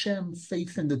in Hashem,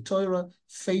 faith in the Torah,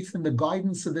 faith in the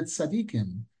guidance of the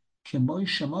tzaddikim,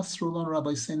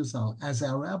 as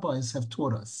our rabbis have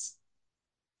taught us.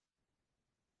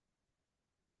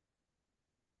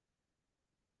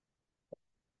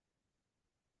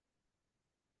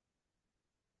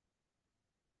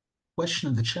 Question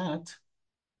in the chat.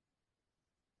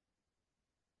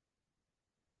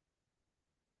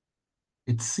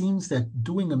 It seems that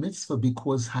doing a mitzvah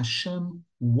because Hashem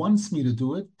wants me to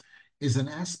do it is an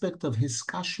aspect of his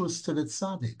kashrus to the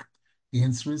tzaddik. The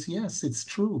answer is yes, it's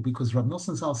true, because Rav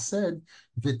Nosson Zal said,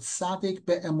 "V'tzadik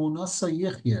be'emunasa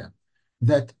yichyeh,"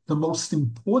 that the most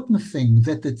important thing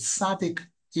that the tzaddik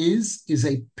is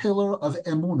a pillar of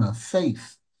emunah,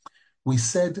 faith. We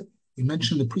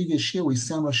mentioned the previous year, we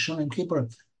said on Rosh Hashanah and Kippur,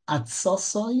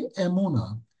 Atzasai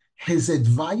emunah. His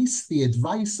advice, the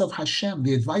advice of Hashem,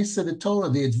 the advice of the Torah,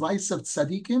 the advice of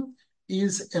tzaddikim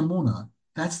is emunah.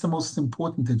 That's the most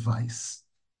important advice.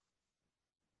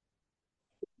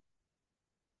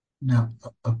 Now,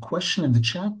 a question in the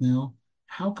chat now,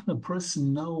 how can a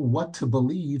person know what to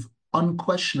believe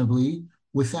unquestionably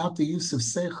without the use of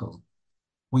seichel?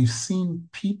 We've seen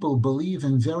people believe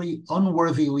in very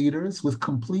unworthy leaders with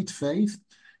complete faith,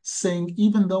 saying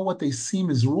even though what they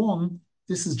seem is wrong,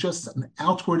 this is just an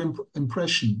outward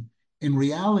impression. In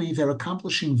reality, they're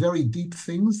accomplishing very deep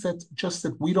things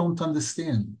that we don't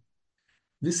understand.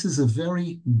 This is a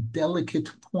very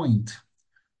delicate point.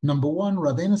 Number one,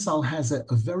 Rabbeinu Zal has a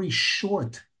very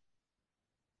short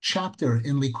chapter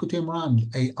in Likutey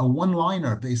Moharan, a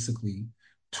one-liner basically,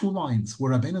 2 lines,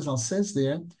 where Rabbeinu Zal says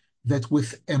there that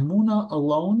with emunah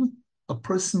alone, a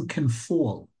person can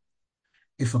fall.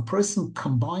 If a person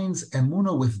combines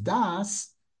emunah with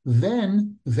das,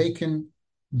 then they can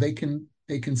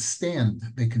stand,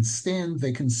 they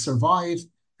can survive,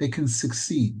 they can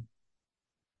succeed.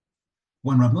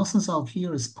 When Rav Nosson Zal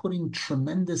here is putting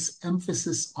tremendous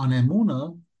emphasis on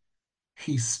emunah,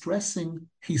 he's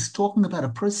talking about a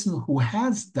person who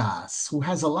has das, who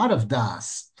has a lot of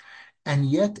das,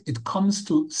 and yet it comes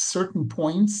to certain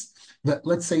points that,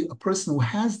 let's say, a person who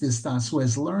has this das, who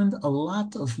has learned a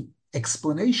lot of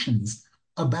explanations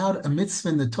about a mitzvah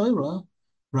in the Torah,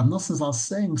 Rav Nosson Zal is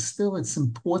saying still it's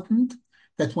important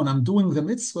that when I'm doing the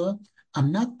mitzvah,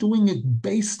 I'm not doing it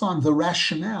based on the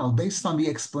rationale, based on the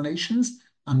explanations.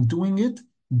 I'm doing it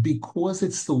because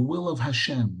it's the will of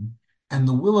Hashem. And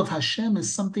the will of Hashem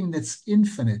is something that's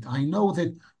infinite. I know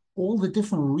that all the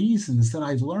different reasons that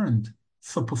I've learned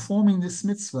for performing this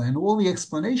mitzvah and all the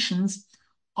explanations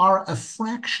are a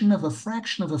fraction of a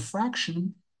fraction of a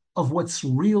fraction of what's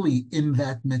really in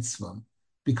that mitzvah.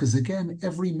 Because again,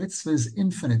 every mitzvah is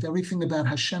infinite. Everything about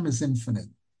Hashem is infinite.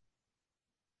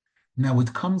 Now,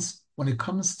 when it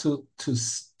comes to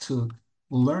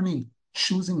learning,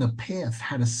 choosing a path,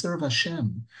 how to serve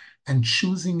Hashem, and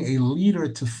choosing a leader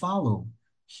to follow,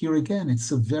 here again,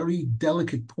 it's a very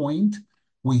delicate point.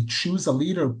 We choose a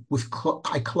leader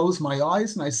I close my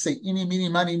eyes and I say, "Ini, mini,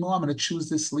 mani, mo, I'm going to choose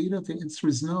this leader." The answer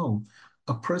is no.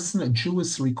 A Jew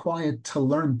is required to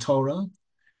learn Torah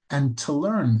and to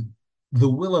learn the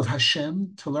will of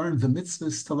Hashem, to learn the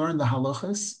mitzvahs, to learn the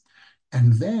Halakhos,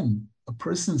 and then a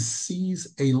person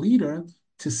sees a leader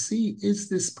to see, is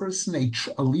this person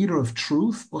a leader of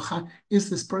truth? Is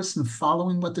this person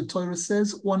following what the Torah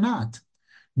says or not?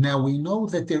 Now we know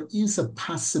that there is a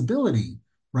possibility.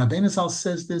 Rabbeinu Zal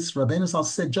says this. Rabbeinu Zal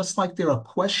said, just like there are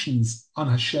questions on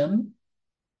Hashem,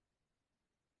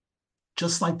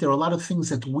 just like there are a lot of things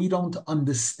that we don't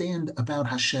understand about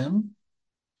Hashem,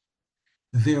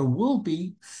 there will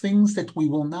be things that we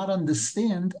will not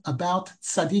understand about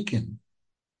tzaddikim.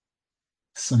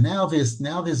 So now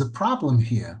there's a problem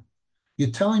here. You're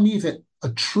telling me that a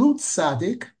true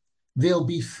tzaddik, there'll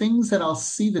be things that I'll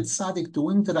see the tzaddik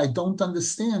doing that I don't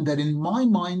understand, that in my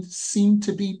mind seem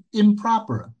to be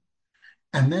improper.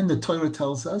 And then the Torah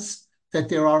tells us that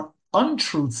there are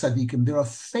untrue tzaddikim, there are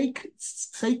fake,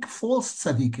 false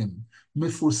tzaddikim,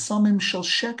 mifursamim shel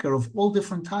sheker of all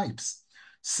different types.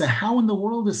 So how in the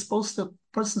world is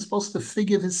person supposed to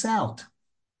figure this out?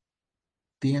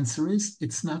 The answer is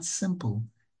it's not simple.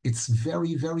 It's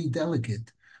very, very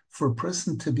delicate for a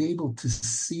person to be able to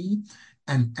see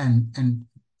and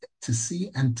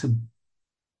to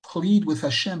plead with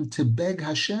Hashem, to beg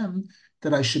Hashem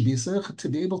that I should be to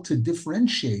be able to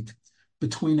differentiate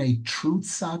between a true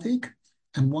tzaddik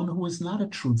and one who is not a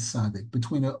true tzaddik,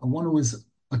 between one who is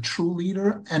a true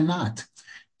leader and not.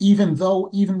 Even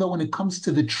though when it comes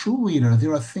to the true leader,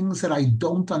 there are things that I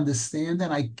don't understand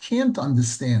and I can't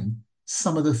understand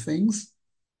some of the things,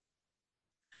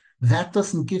 that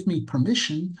doesn't give me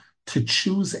permission to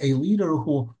choose a leader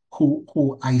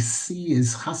who I see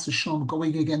is chas v'shalom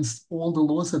going against all the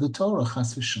laws of the Torah,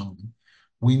 chas v'shalom.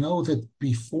 We know that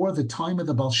before the time of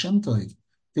the Baal Shem Tov,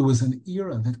 there was an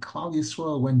era that Klal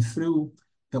Yisrael went through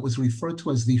that was referred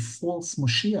to as the false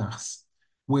Moshiachs,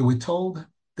 where we're told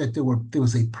that there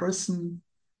was a person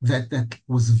that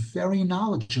was very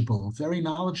knowledgeable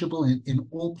in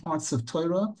all parts of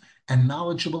Torah and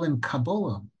knowledgeable in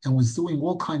Kabbalah and was doing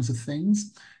all kinds of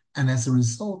things. And as a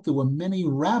result, there were many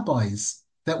rabbis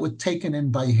that were taken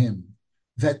in by him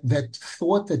that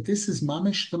thought that this is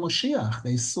Mamish the Moshiach.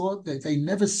 They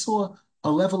never saw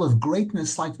a level of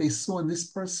greatness like they saw in this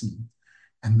person.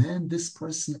 And then this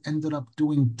person ended up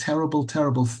doing terrible,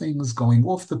 terrible things, going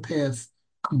off the path,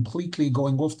 completely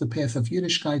going off the path of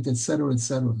Yiddishkeit, etc.,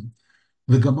 etc.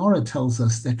 The Gemara tells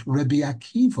us that Rabbi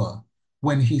Akiva,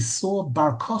 when he saw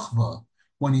Bar Kochva,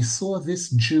 when he saw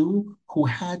this Jew who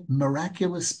had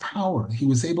miraculous power, he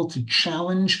was able to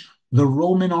challenge the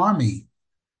Roman army.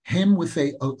 Him with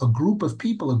a group of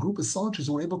people, a group of soldiers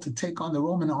who were able to take on the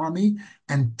Roman army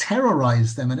and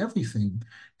terrorize them and everything.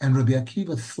 And Rabbi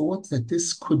Akiva thought that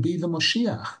this could be the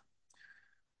Moshiach.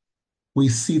 We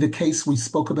see the case we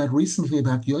spoke about recently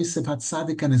about Yosef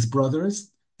HaTzadik and his brothers,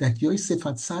 that Yosef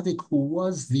HaTzadik, who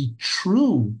was the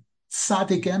true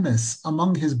Tzadik Emes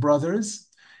among his brothers,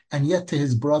 and yet to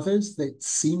his brothers, it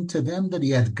seemed to them that he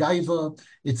had gaiva.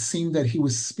 It seemed that he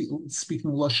was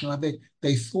speaking Lashon Hara.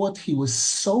 They thought he was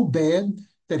so bad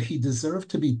that he deserved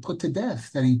to be put to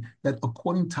death, that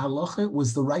according to halacha, it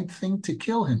was the right thing to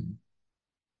kill him.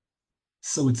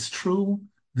 So it's true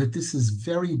that this is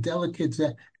very delicate,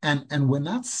 and we're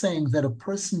not saying that a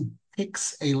person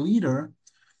picks a leader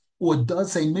or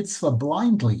does a mitzvah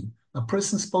blindly. A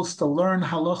person's supposed to learn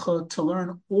halacha, to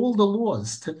learn all the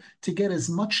laws, to get as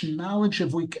much knowledge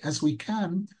as we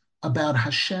can about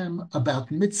Hashem, about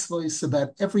mitzvahs,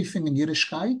 about everything in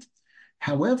Yiddishkeit.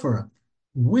 However,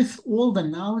 with all the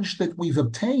knowledge that we've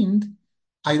obtained,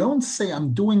 I don't say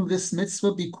I'm doing this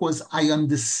mitzvah because I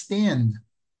understand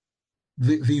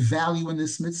the value in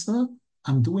this mitzvah.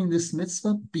 I'm doing this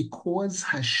mitzvah because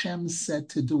Hashem said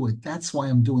to do it. That's why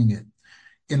I'm doing it.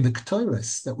 In the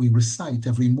Ketores that we recite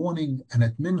every morning and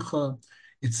at Mincha,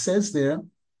 it says there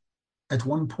at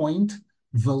one point,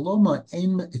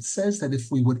 it says that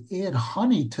if we would add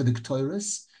honey to the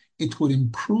Ketores, it would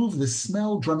improve the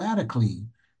smell dramatically.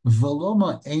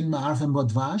 Veloma ein ma'arvim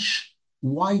bodvash.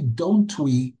 Why don't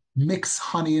we mix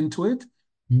honey into it?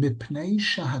 Mipnei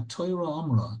shahaTorah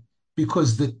amra.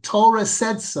 Because the Torah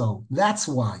said so. That's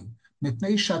why.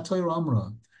 Mipnei shahaTorah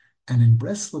amra. And in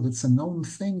Breslov, it's a known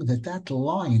thing that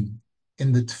line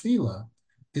in the tefillah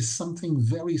is something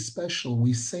very special.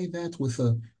 We say that with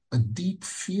a deep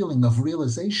feeling of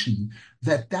realization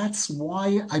that's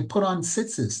why I put on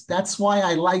tzitzis. That's why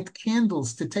I light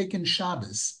candles to take in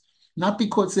Shabbos. Not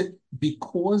because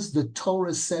the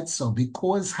Torah said so,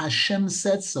 because Hashem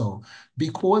said so,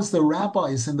 because the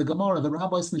rabbis in the Gemara, the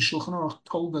rabbis in the Shulchan Aruch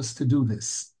told us to do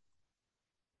this.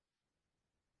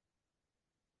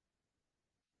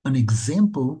 An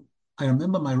example, I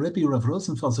remember my Rebbe Rav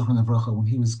Rosenfeld Zichron Livracha, when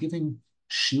he was giving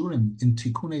shiurim in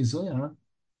Tikkunei Zohar,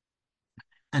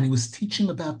 and he was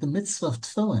teaching about the mitzvah of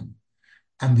tefillin.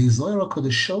 And the Zohar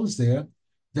HaKodesh shows there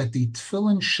that the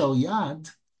tefillin shel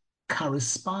yad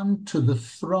correspond to the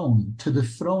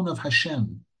throne of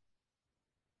Hashem.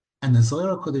 And the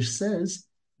Zohar HaKodesh says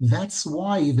that's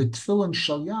why the tefillin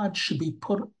shel yad should be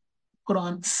put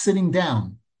on sitting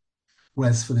down.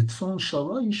 Whereas for the tefillin shel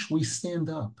rosh, we stand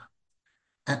up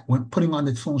when putting on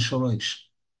the tefillin shel rosh.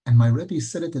 And my Rebbe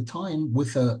said at the time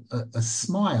with a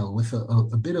smile, with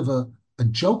a bit of a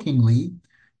jokingly,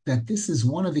 that this is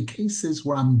one of the cases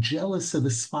where I'm jealous of the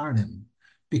Sfardim,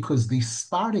 because the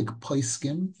Sephardic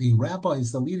poskim, the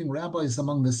rabbis, the leading rabbis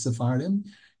among the Sephardim,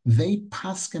 they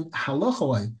paskin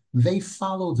halachoi, they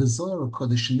follow the Zohar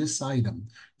Kodesh in this item.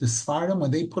 The Sephardim,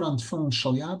 when they put on tefillin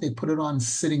shalyat, they put it on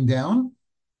sitting down,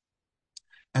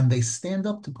 and they stand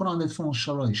up to put on the tefillin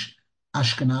shalosh.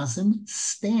 Ashkenazim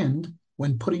stand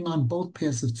when putting on both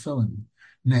pairs of tefillin.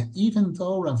 Now, even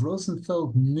though Rav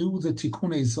Rosenfeld knew the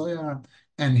Tikkunei Zohar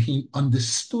and he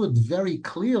understood very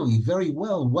clearly, very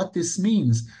well what this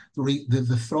means,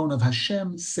 the throne of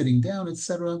Hashem, sitting down,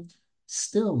 etc.,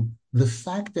 still, the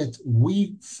fact that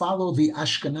we follow the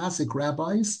Ashkenazic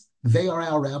rabbis, they are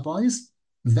our rabbis,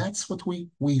 that's what we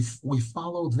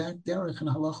follow that derech in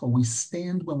halacha. We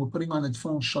stand when we're putting on the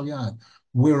tefillin shalyad.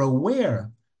 We're aware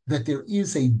that there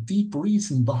is a deep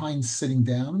reason behind sitting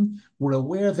down. We're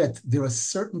aware that there are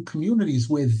certain communities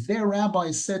where their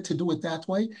rabbis said to do it that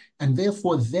way, and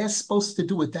therefore they're supposed to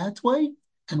do it that way,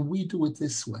 and we do it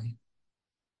this way.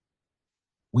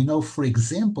 We know, for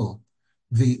example,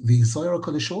 the Zohar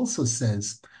Kodesh also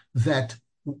says that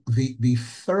the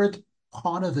third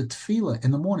part of the tefillah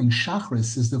in the morning,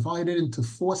 Shachris, is divided into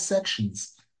 4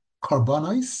 sections.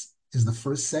 Karbanos is the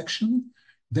first section.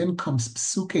 Then comes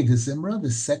Psukei de Zimra, the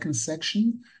second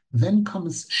section. Then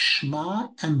comes Shema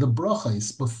and the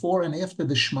brachos, before and after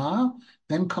the Shema.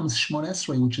 Then comes Shmon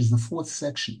Esrei, which is the 4th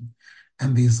section.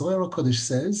 And the Zohar Kodesh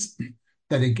says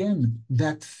that again,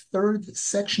 that third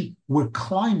section, we're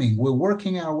climbing, we're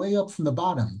working our way up from the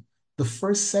bottom. The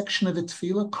first section of the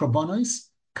tefillah, Karbanos,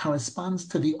 corresponds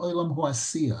to the Olam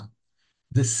Huasiyah.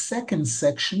 The second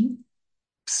section,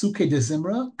 Psukei de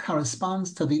Zimra,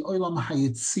 corresponds to the Olam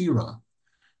Hayitzira.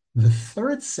 The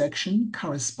third section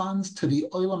corresponds to the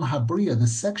Olam Habriya, the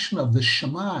section of the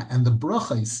Shema and the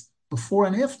Brachos, before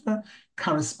and after,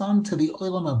 correspond to the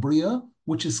Olam Habriya,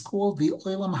 which is called the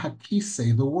Olam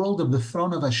Hakisei, the world of the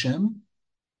throne of Hashem.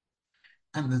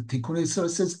 And the Tikkunei Zohar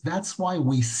says that's why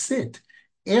we sit.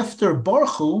 After Baruch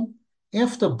Hu, in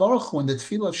the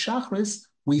tefillah of Shachris,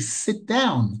 we sit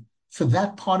down for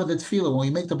that part of the tefillah when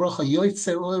we make the bracha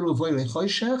Yoitzer Oru V'Yoreh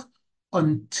Choshech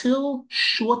until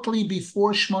shortly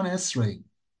before Shmon Esrei,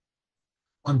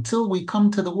 until we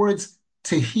come to the words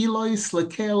Tehilos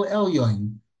Lekel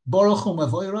Elyon. Baruch Hu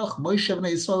Mavoirach Moshe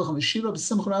Bnei Yisrael Chamishira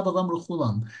B'Simcha Rabba V'Amru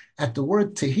Chulam. At the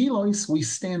word Tehilos, we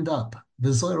stand up.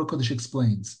 The Zohar Kodesh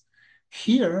explains.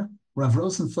 Here, Rav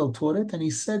Rosenfeld taught it, and he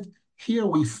said, here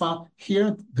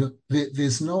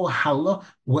there's no halach.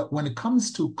 When it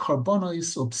comes to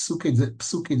karbonos or psukei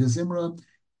de zimra,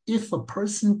 if a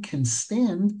person can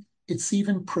stand, it's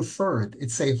even preferred.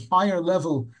 It's a higher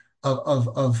level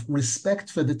of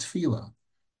respect for the tefillah.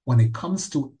 When it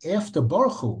comes to after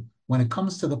Baruch Hu, when it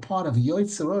comes to the part of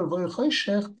Yoitzer Oru V'Yoreh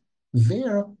Choshech,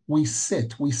 there we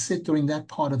sit. We sit during that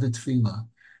part of the tefillah.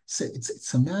 So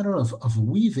it's a matter of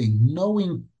weaving,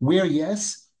 knowing where,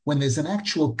 yes, when there's an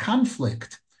actual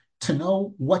conflict, to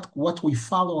know what we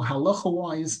follow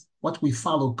halacha-wise, what we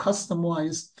follow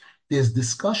custom-wise. There's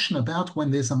discussion about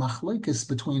when there's a machlokes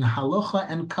between halacha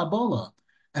and Kabbalah.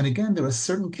 And again, there are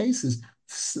certain cases.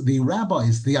 The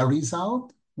rabbis, the Arizal,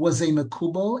 was a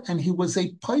Mekubal and he was a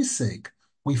Paisek.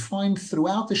 We find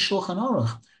throughout the Shulchan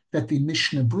Aruch that the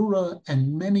Mishnah Brura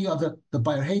and many other, the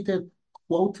Bayer Heitev,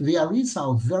 quote the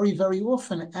Arizal very, very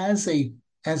often as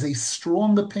a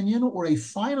strong opinion or a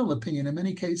final opinion in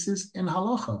many cases in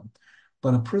halacha.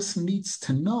 But a person needs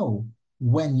to know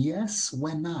when yes,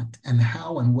 when not, and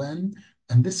how and when.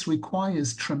 And this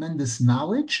requires tremendous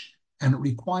knowledge, and it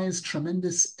requires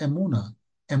tremendous emunah,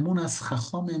 emunas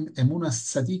chachomim, emunas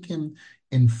tzadikim,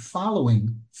 in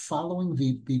following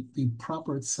the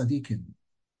proper tzadikim.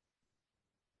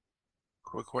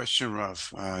 Quick question,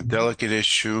 Rav. Delicate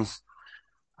issue,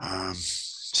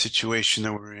 situation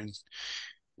that we're in.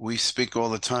 We speak all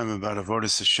the time about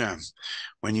avodas Hashem.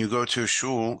 When you go to a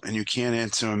shul and you can't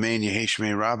answer Amen Yehi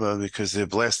Shmei Rabbah because they're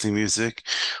blasting music,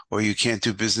 or you can't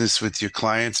do business with your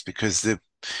clients because they're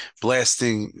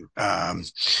blasting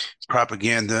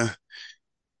propaganda,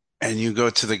 and you go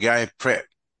to the guy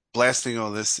blasting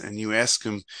all this and you ask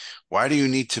him, why do you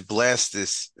need to blast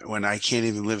this when I can't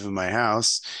even live in my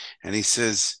house? And he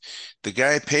says, the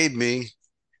guy paid me,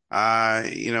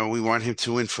 we want him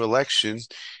to win for election.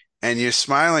 And you're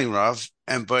smiling, Rav,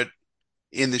 but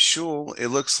in the shul, it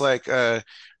looks like a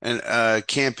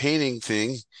campaigning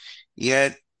thing.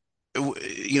 Yet,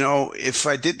 if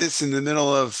I did this in the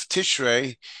middle of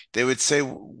Tishrei, they would say,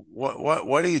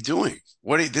 "What are you doing?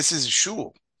 This is a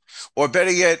shul." Or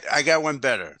better yet, I got one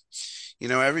better.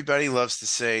 Everybody loves to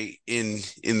say in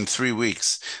 3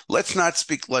 weeks, let's not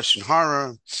speak lashon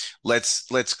hara.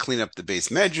 Let's clean up the base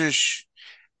medrash.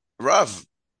 Rav,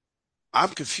 I'm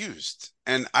confused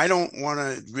and I don't want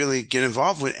to really get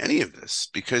involved with any of this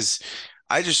because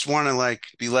I just want to like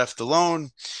be left alone.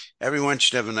 Everyone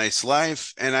should have a nice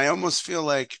life. And I almost feel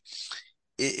like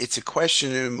it's a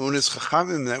question in Munas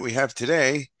Chachamim that we have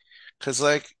today. Cause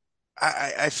like,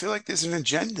 I feel like there's an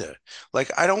agenda.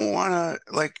 Like, I don't want to,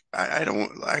 like, I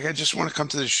don't, like, I just want to come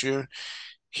to the shir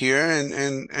here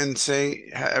and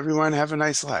say, everyone have a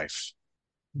nice life.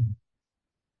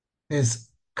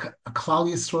 There's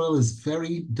Klal Yisrael is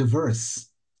very diverse.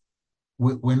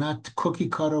 We're not cookie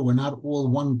cutter. We're not all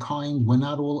one kind. We're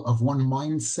not all of one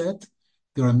mindset.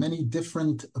 There are many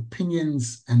different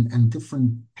opinions and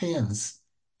different paths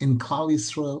in Klal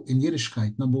Yisrael, in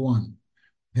Yiddishkeit, number one.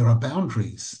 There are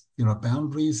boundaries. There are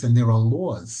boundaries and there are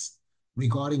laws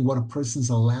regarding what a person's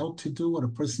allowed to do, what a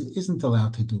person isn't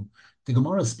allowed to do. The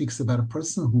Gemara speaks about a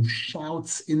person who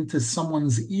shouts into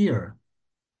someone's ear.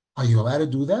 Are you allowed to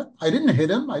do that? I didn't hit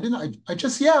him. I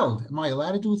just yelled. Am I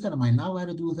allowed to do that? Am I not allowed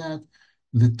to do that?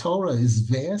 The Torah is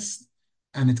vast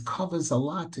and it covers a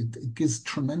lot. It gives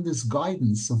tremendous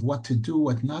guidance of what to do,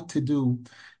 what not to do.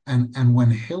 And when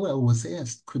Hillel was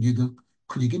asked, could you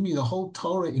give me the whole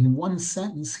Torah in one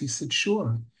sentence? He said,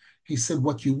 sure. He said,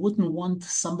 what you wouldn't want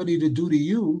somebody to do to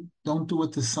you, don't do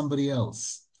it to somebody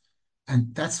else.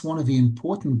 And that's one of the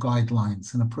important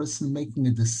guidelines in a person making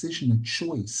a decision, a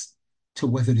choice to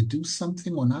whether to do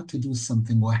something or not to do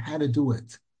something or how to do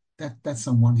it. That's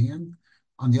on one hand.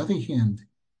 On the other hand,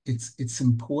 it's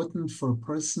important for a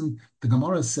person. The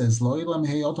Gemara says, "Lo ilam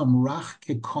heyodam rach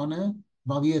kekone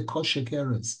v'aliyeh koshek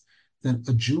eres," that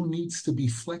a Jew needs to be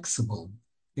flexible.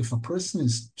 If a person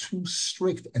is too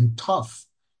strict and tough,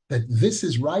 that this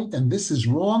is right and this is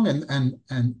wrong, and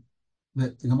the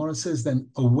Gemara says, then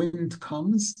a wind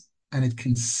comes and it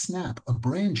can snap a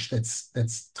branch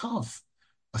that's tough.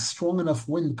 A strong enough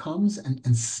wind comes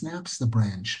and snaps the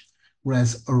branch.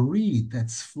 Whereas a reed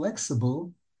that's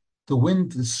flexible,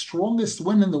 the strongest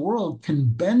wind in the world can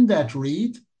bend that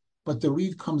reed, but the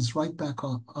reed comes right back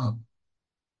up.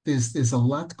 There's a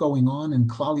lot going on in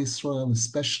Klal Yisrael,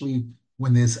 especially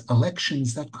when there's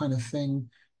elections, that kind of thing.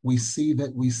 We see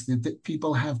that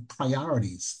people have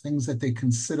priorities, things that they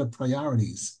consider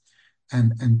priorities,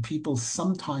 and people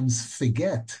sometimes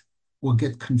forget or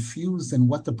get confused in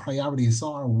what the priorities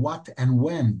are, what and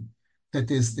when. That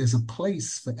there's a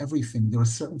place for everything. There are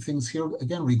certain things here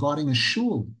again regarding a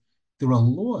shul. There are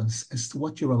laws as to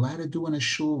what you're allowed to do in a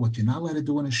shul, what you're not allowed to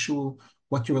do in a shul,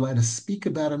 what you're allowed to speak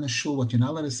about in a shul, what you're not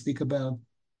allowed to speak about.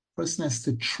 Person has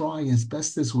to try as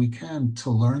best as we can to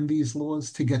learn these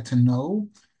laws, to get to know,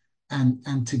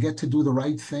 and to get to do the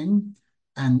right thing,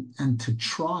 and to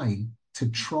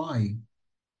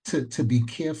be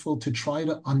careful, to try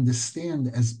to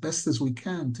understand as best as we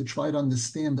can, to try to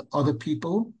understand other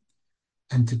people,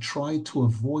 and to try to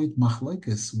avoid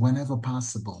machlekes whenever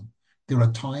possible. There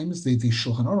are times, the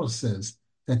Shulchan Aruch says,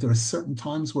 that there are certain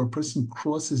times where a person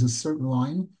crosses a certain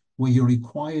line where you're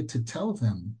required to tell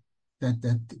them that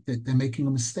they're making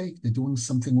a mistake, they're doing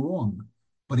something wrong.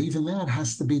 But even that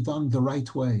has to be done the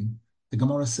right way. The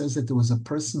Gemara says that there was a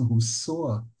person who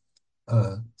saw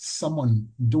someone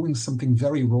doing something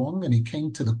very wrong, and he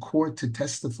came to the court to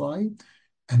testify,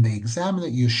 and they examined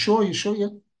it. You sure? You sure?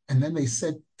 You? And then they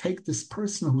said, take this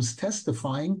person who's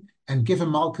testifying and give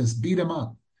him malchus, beat him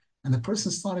up. And the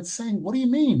person started saying, what do you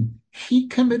mean? He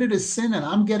committed a sin and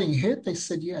I'm getting hit? They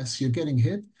said, yes, you're getting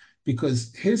hit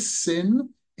because his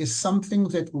sin is something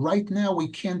that right now we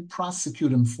can't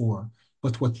prosecute him for.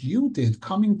 But what you did,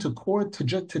 coming to court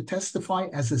to testify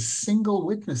as a single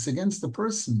witness against the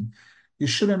person, you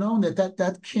should have known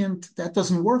that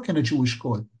doesn't work in a Jewish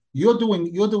court. You're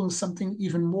doing something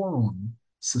even more wrong.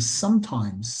 So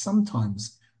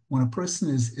sometimes when a person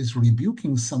is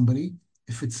rebuking somebody,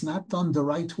 if it's not done the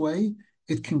right way,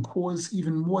 it can cause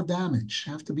even more damage.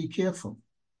 Have to be careful.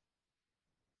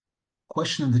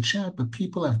 Question in the chat, but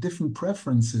people have different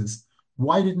preferences.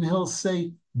 Why didn't Hill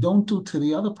say, don't do to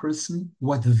the other person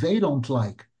what they don't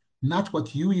like, not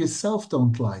what you yourself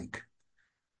don't like?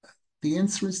 The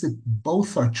answer is that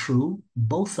both are true,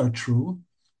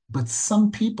 but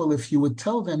some people, if you would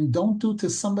tell them, don't do to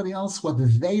somebody else what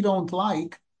they don't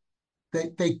like,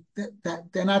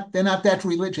 they're not that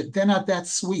religious, they're not that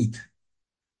sweet.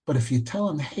 But if you tell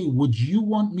them, hey, would you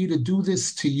want me to do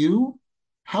this to you?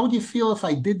 How would you feel if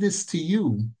I did this to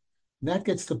you? That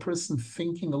gets the person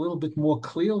thinking a little bit more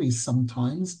clearly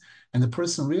sometimes, and the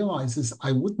person realizes,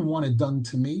 I wouldn't want it done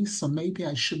to me, so maybe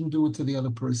I shouldn't do it to the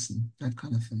other person, that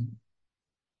kind of thing.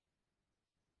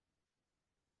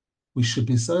 We should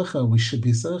be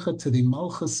zeicha to the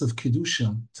Malchus of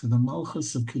Kedusha, to the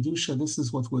Malchus of Kedusha. This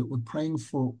is what we're praying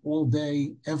for all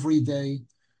day, every day.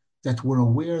 that we're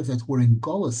aware that we're in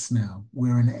Golis now,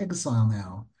 we're in exile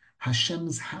now.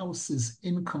 Hashem's house is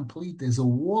incomplete. There's a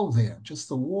wall there,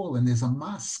 just a wall, and there's a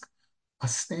mosque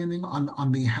standing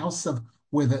on the house of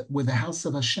where the house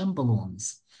of Hashem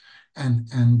belongs. And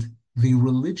the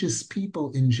religious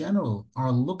people in general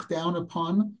are looked down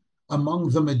upon among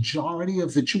the majority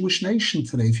of the Jewish nation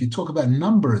today. If you talk about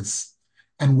numbers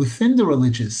and within the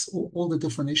religious, all the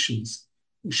different issues,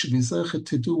 we should be zeichet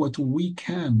to do what we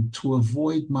can to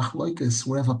avoid machlokas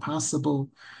wherever possible,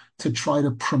 to try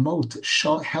to promote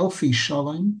healthy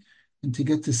shalom, and to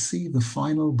get to see the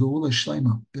final Geula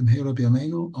Shlema. B'mheira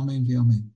b'yameinu, amen v'yamen.